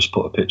might just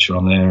put a picture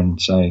on there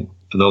and say,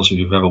 for those of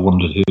you who've ever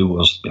wondered who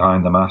was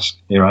behind the mask,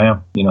 here I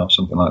am.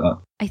 Something like that.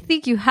 I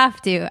think you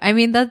have to. I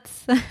mean,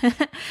 that's.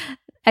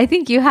 I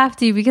think you have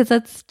to, because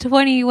that's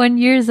 21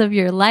 years of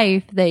your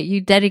life that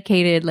you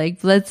dedicated,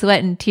 like blood,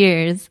 sweat, and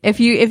tears.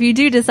 If you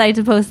do decide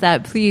to post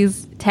that,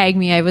 please tag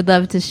me. I would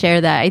love to share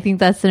that. I think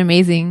that's an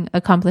amazing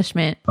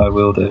accomplishment. I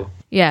will do.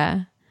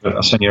 Yeah.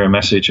 I'll send you a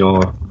message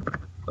or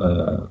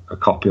a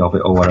copy of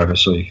it or whatever,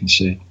 so you can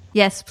see.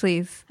 Yes,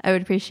 please. I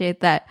would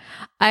appreciate that.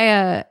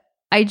 I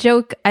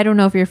joke, I don't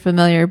know if you're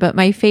familiar, but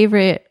my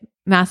favorite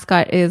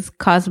mascot is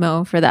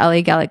Cosmo for the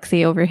LA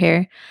Galaxy over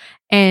here.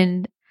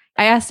 And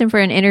I asked him for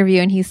an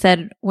interview, and he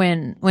said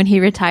when he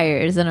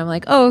retires, and I'm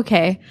like, oh,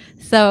 okay.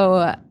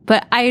 So,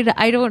 but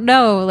I don't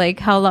know like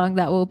how long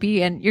that will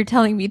be. And you're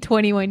telling me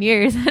 21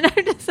 years, and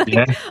I'm just like,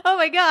 oh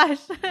my gosh.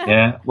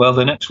 Yeah. Well,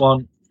 the next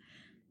one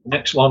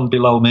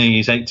below me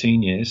is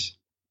 18 years.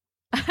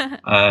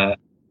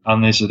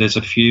 And there's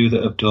a few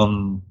that have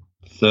done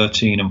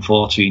 13 and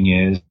 14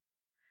 years,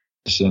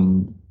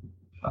 and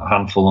a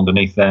handful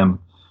underneath them,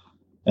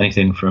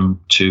 anything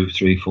from 2,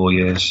 3, 4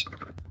 years.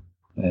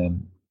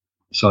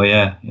 So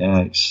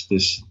it's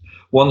this.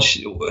 Once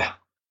you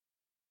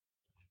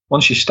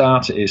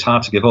start it, it's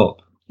hard to give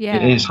up. Yeah,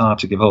 it is hard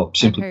to give up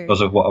simply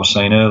because of what I was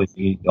saying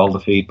earlier. All the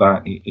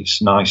feedback.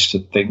 It's nice to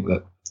think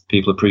that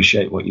people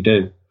appreciate what you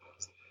do,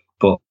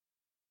 but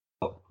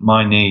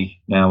my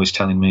knee now is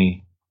telling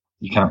me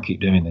you can't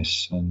keep doing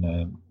this.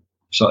 And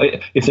so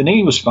if the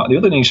knee was fine, the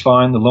other knee's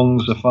fine, the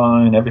lungs are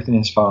fine, everything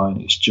is fine.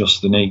 It's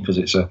just the knee, because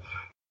it's a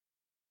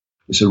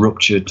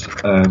ruptured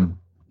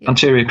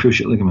anterior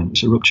cruciate ligament.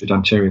 It's a ruptured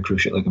anterior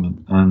cruciate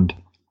ligament, and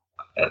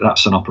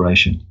that's an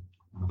operation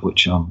of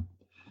which I'm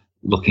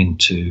looking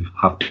to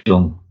have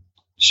done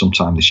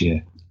sometime this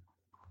year.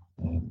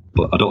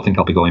 But I don't think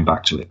I'll be going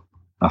back to it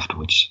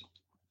afterwards.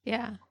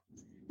 Yeah.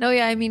 No,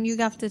 yeah. I mean, you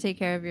have to take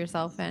care of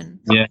yourself, and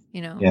Yeah.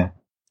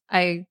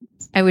 I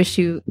wish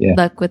you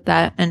luck with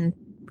that and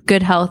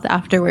good health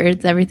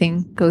afterwards.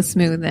 Everything goes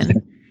smooth,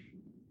 and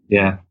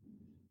yeah.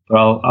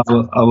 Well,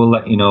 I will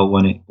let you know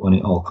when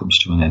it all comes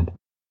to an end.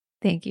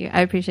 Thank you.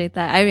 I appreciate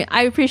that.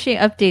 I appreciate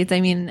updates. I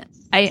mean,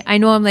 I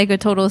know I'm like a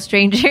total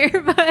stranger,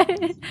 but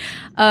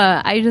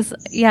I just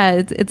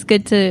it's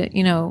good to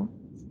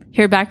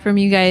hear back from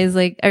you guys,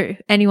 like, or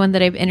anyone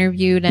that I've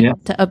interviewed,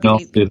 and to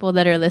update people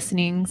that are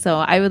listening. So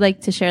I would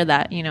like to share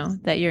that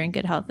that you're in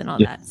good health and all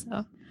that.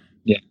 So.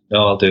 Yeah,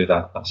 no, I'll do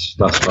that.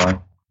 That's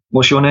fine.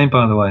 What's your name,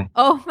 by the way?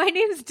 Oh, my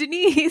name's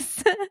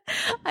Denise.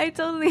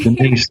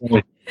 Denise,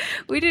 sorry.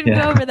 We didn't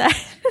go over that.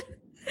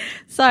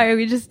 Sorry,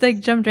 we just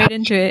jumped right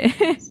into it.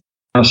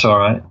 That's all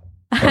right.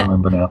 I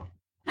remember now.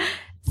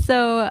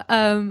 So,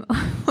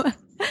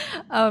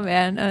 oh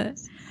man.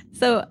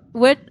 So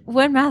what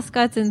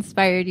mascots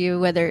inspired you,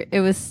 whether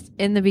it was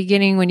in the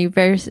beginning when you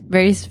very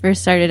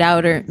first started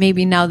out, or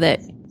maybe now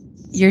that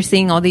you're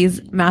seeing all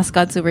these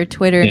mascots over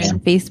Twitter Yeah.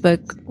 and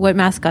Facebook. What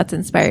mascots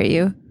inspire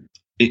you?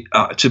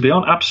 To be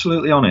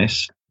absolutely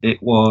honest,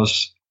 it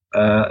was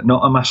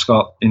not a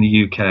mascot in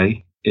the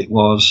UK. It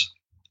was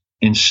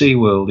in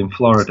SeaWorld in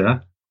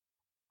Florida.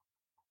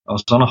 I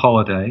was on a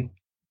holiday,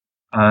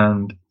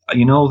 and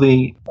you know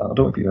I don't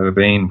know if you've ever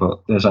been,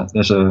 but there's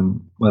a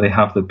where they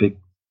have the big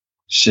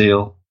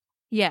seal,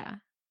 Yeah.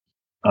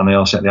 and they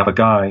have a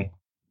guy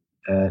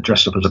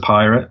dressed up as a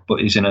pirate,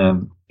 but he's in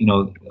a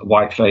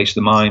white face,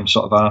 the mime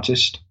sort of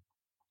artist.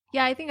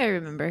 Yeah, I think I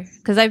remember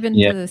because I've been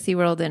to the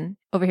SeaWorld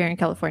over here in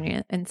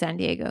California in San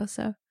Diego.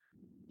 So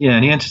yeah,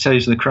 and he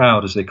entertains the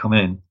crowd as they come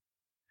in,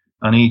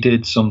 and he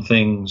did some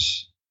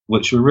things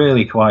which were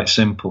really quite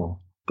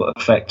simple but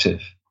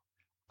effective.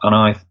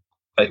 And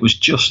it was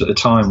just at the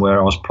time where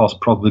I was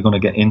probably going to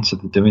get into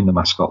doing the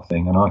mascot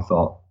thing, and I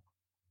thought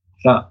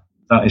that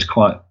is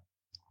quite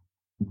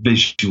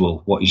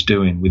visual what he's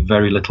doing with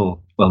very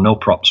little, no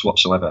props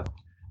whatsoever.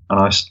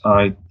 And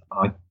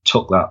I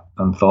took that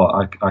and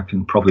thought I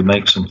can probably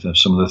make something of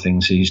some of the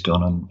things he's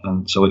done,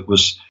 and so it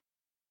was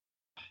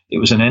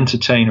an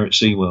entertainer at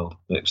SeaWorld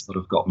that sort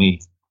of got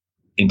me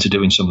into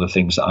doing some of the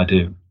things that I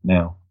do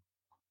now.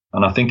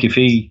 And I think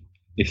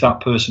if that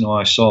person who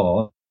I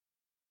saw,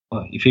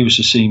 if he was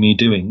to see me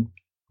doing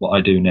what I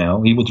do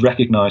now, he would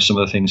recognise some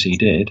of the things he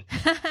did.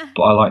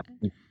 But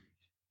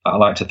I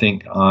like to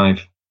think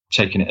I've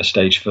taken it a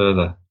stage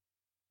further.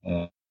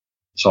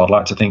 So I'd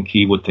like to think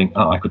he would think,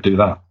 I could do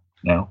that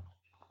now.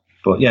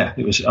 But yeah,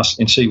 it was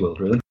in SeaWorld,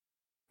 really.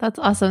 That's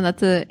awesome.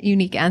 That's a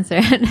unique answer. I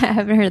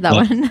haven't heard that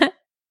one.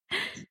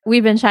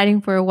 We've been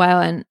chatting for a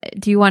while, and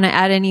do you want to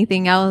add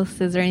anything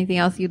else? Is there anything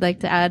else you'd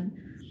like to add?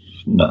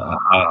 No,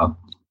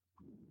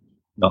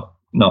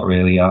 not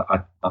really.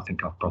 I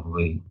think I've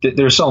probably...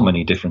 There are so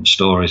many different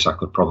stories I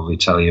could probably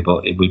tell you,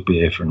 but it would be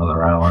here for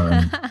another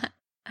hour.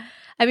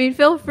 I mean,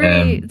 feel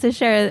free to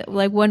share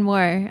like one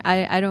more.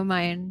 I don't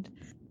mind.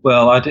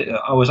 Well,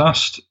 I was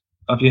asked,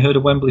 have you heard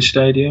of Wembley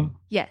Stadium?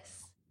 Yes.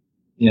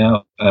 Yeah,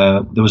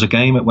 there was a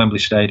game at Wembley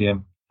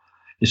Stadium.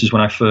 This is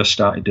when I first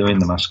started doing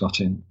the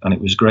mascotting, and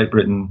it was Great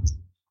Britain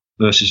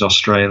versus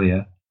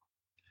Australia.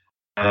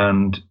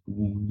 And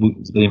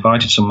they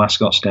invited some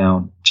mascots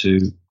down to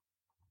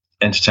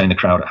entertain the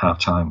crowd at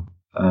halftime.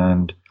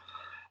 And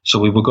so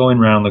we were going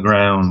around the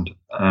ground,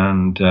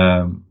 and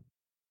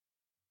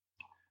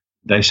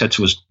they said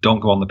to us, don't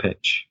go on the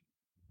pitch.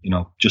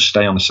 Just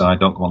stay on the side,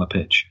 don't go on the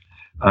pitch.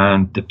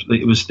 And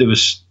there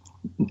was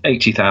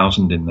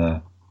 80,000 in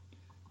there.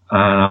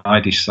 And I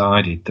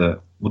decided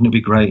that wouldn't it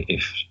be great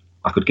if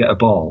I could get a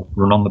ball,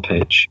 run on the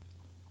pitch,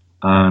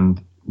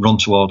 and run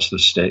towards the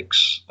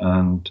sticks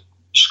and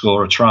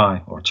score a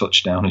try or a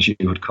touchdown, as you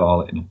would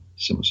call it in a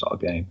similar sort of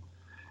game.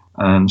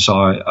 And so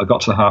I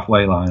got to the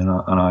halfway line,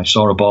 and I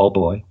saw a ball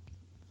boy,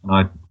 and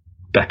I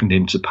beckoned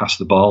him to pass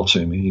the ball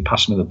to me. He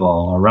passed me the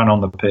ball. I ran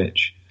on the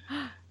pitch,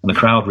 and the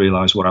crowd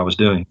realised what I was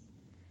doing.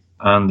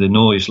 And the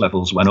noise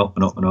levels went up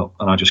and up and up,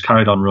 and I just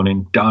carried on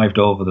running, dived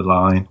over the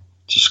line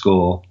to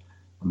score,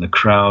 and the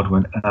crowd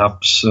went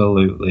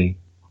absolutely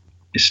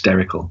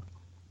hysterical.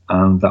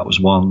 And that was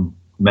one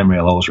memory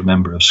I'll always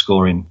remember, of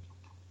scoring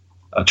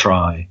a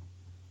try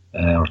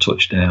or a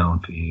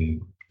touchdown for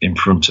you in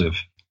front of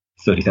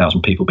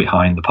 30,000 people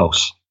behind the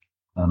post.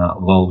 And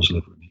that will always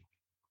live with me.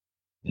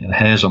 The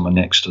hairs on my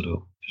neck stood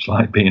up. It's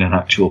like being an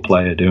actual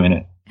player doing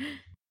it.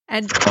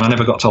 And I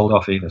never got told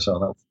off either,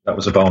 so that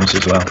was a bonus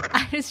as well.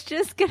 I was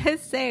just going to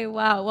say,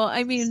 wow. Well,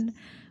 I mean,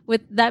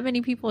 with that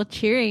many people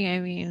cheering, I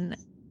mean,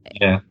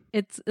 yeah,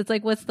 it's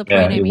like, what's the point?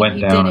 Yeah, I mean, went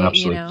you down did it,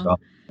 absolutely.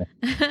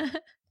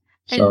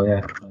 So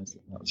yeah,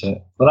 that's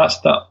it. But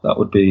that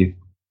would be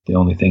the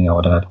only thing I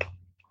would add.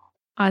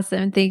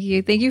 Awesome. Thank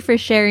you. Thank you for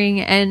sharing.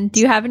 And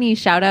do you have any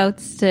shout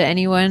outs to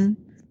anyone?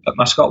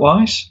 Mascot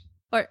wise?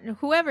 Or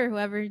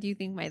whoever do you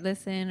think might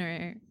listen,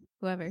 or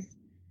whoever?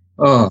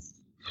 Oh,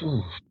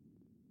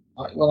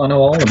 well, I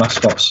know all the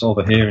mascots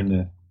over here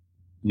in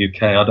the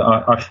UK.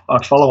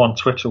 I follow on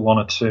Twitter one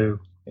or two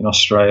in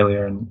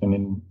Australia and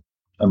in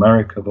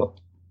America, but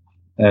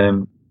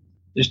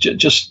it's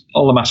just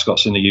all the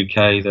mascots in the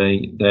UK.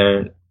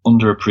 They're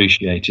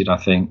underappreciated, I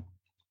think,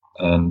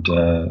 and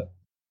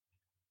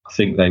I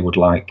think they would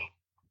like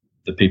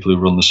the people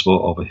who run the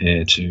sport over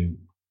here to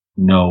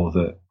know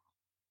that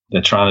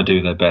they're trying to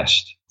do their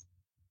best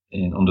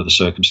under the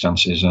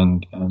circumstances,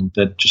 and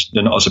they're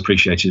not as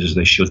appreciated as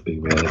they should be,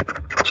 really.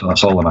 So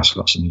that's all the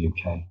mascots in the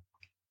UK.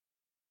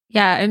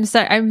 Yeah, I'm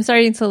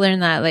starting to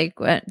learn that, like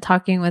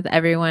talking with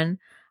everyone.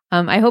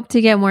 I hope to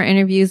get more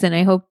interviews, and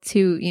I hope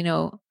to,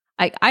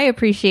 I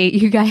appreciate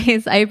you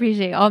guys. I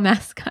appreciate all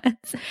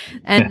mascots.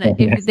 And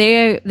if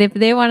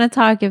they want to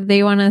talk, if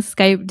they want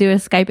to do a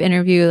Skype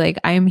interview, like,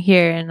 I'm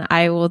here, and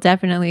I will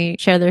definitely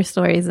share their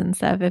stories and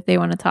stuff if they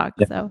want to talk.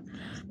 Yeah. So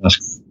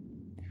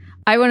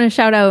I want to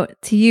shout out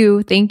to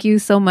you. Thank you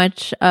so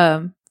much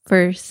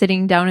for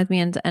sitting down with me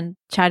and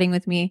chatting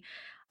with me.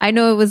 I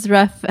know it was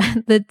rough,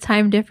 the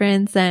time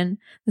difference and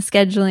the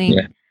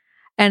scheduling.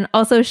 And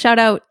also shout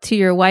out to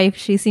your wife.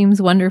 She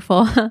seems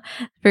wonderful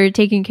for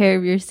taking care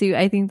of your suit.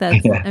 I think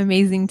that's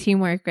amazing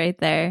teamwork right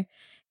there.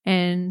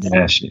 And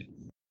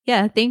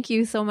yeah, thank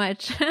you so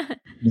much.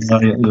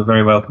 You're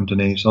very welcome,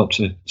 Denise. Hope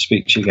to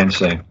speak to you again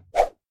soon.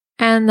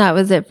 And that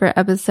was it for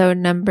episode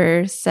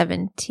number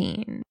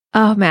 17.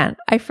 Oh man,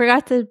 I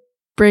forgot to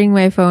bring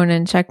my phone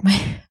and check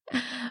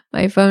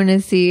my phone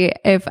to see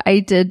if I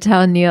did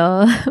tell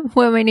Neil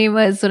what my name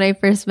was when I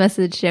first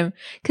messaged him.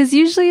 Because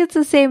usually it's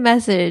the same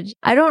message.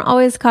 I don't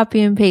always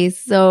copy and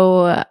paste.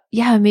 So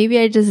yeah, maybe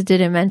I just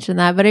didn't mention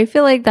that. But I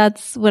feel like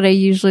that's what I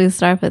usually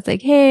start with.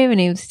 Like, hey, my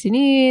name's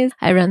Denise.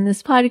 I run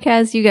this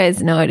podcast. You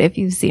guys know it if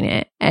you've seen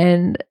it.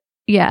 And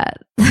yeah,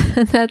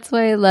 that's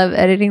why I love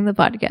editing the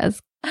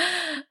podcast.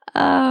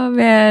 Oh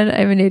man,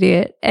 I'm an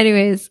idiot.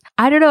 Anyways,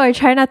 I don't know. I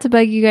try not to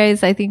bug you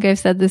guys. I think I've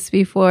said this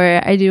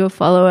before. I do a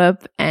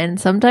follow-up and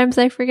sometimes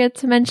I forget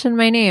to mention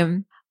my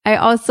name. I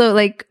also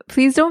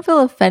please don't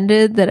feel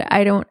offended that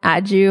I don't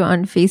add you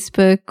on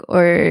Facebook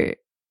or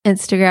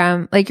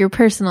Instagram, like your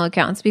personal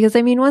accounts. Because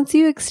I mean, once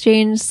you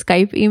exchange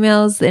Skype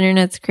emails, the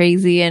internet's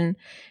crazy and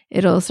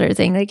it'll start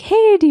saying like,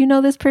 hey, do you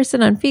know this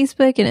person on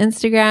Facebook and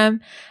Instagram?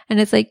 And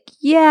it's like,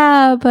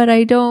 yeah, but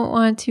I don't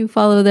want to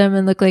follow them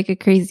and look like a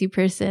crazy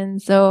person.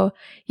 So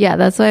yeah,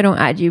 that's why I don't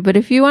add you. But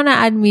if you want to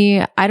add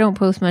me, I don't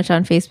post much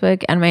on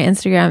Facebook and my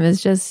Instagram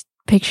is just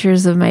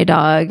pictures of my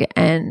dog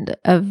and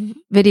of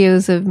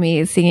videos of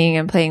me singing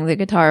and playing the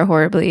guitar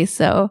horribly.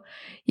 So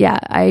yeah,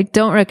 I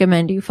don't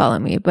recommend you follow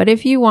me. But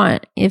if you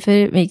want, if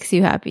it makes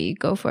you happy,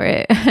 go for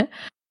it.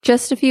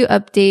 Just a few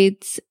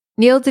updates.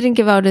 Neil didn't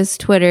give out his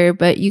Twitter,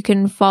 but you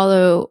can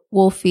follow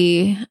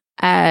Wolfie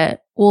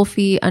at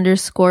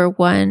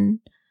Wolfie_1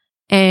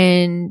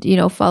 and,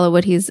 follow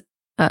what he's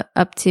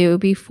up to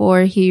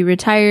before he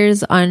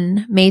retires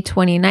on May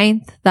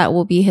 29th. That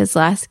will be his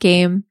last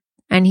game.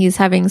 And he's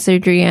having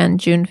surgery on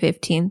June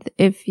 15th.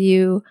 If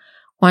you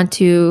want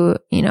to,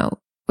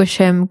 wish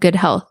him good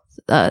health,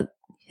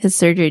 his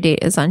surgery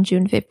date is on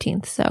June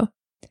 15th. So,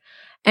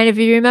 and if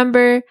you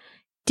remember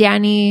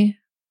Danny,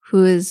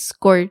 who is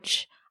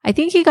Scorch, I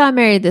think he got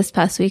married this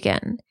past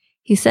weekend.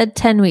 He said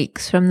 10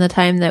 weeks from the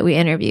time that we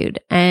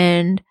interviewed.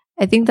 And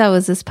I think that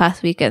was this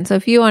past weekend. So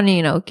if you want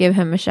to, give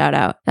him a shout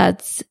out,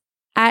 that's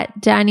at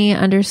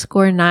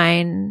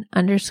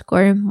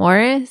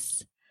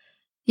Danny_9_Morris.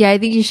 Yeah, I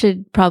think you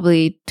should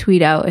probably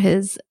tweet out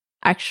his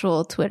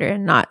actual Twitter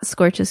and not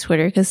Scorch's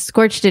Twitter because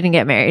Scorch didn't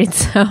get married.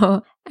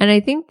 So, and I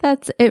think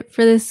that's it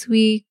for this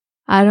week.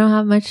 I don't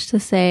have much to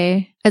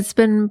say. It's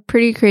been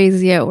pretty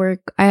crazy at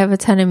work. I have a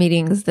ton of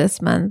meetings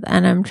this month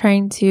and I'm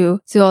trying to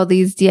do all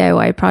these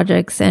DIY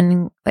projects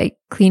and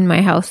clean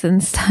my house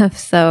and stuff.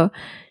 So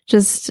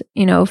just,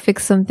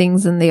 fix some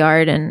things in the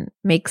yard and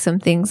make some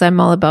things. I'm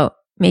all about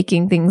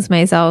making things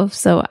myself.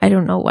 So I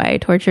don't know why I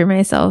torture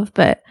myself,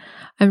 but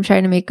I'm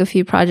trying to make a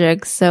few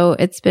projects. So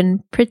it's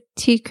been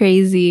pretty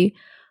crazy.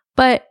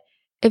 But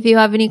if you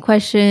have any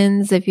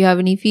questions, if you have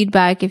any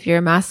feedback, if you're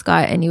a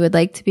mascot and you would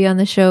like to be on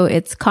the show,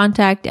 it's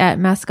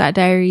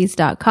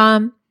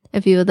contact@mascotdiaries.com.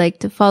 If you would like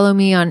to follow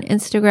me on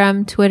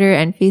Instagram, Twitter,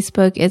 and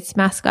Facebook, it's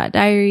Mascot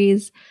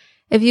Diaries.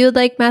 If you would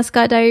like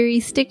Mascot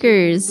Diaries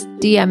stickers,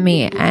 DM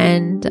me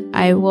and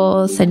I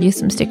will send you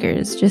some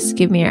stickers. Just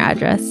give me your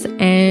address.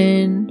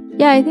 And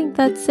yeah, I think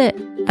that's it.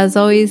 As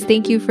always,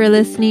 thank you for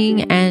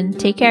listening and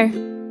take care.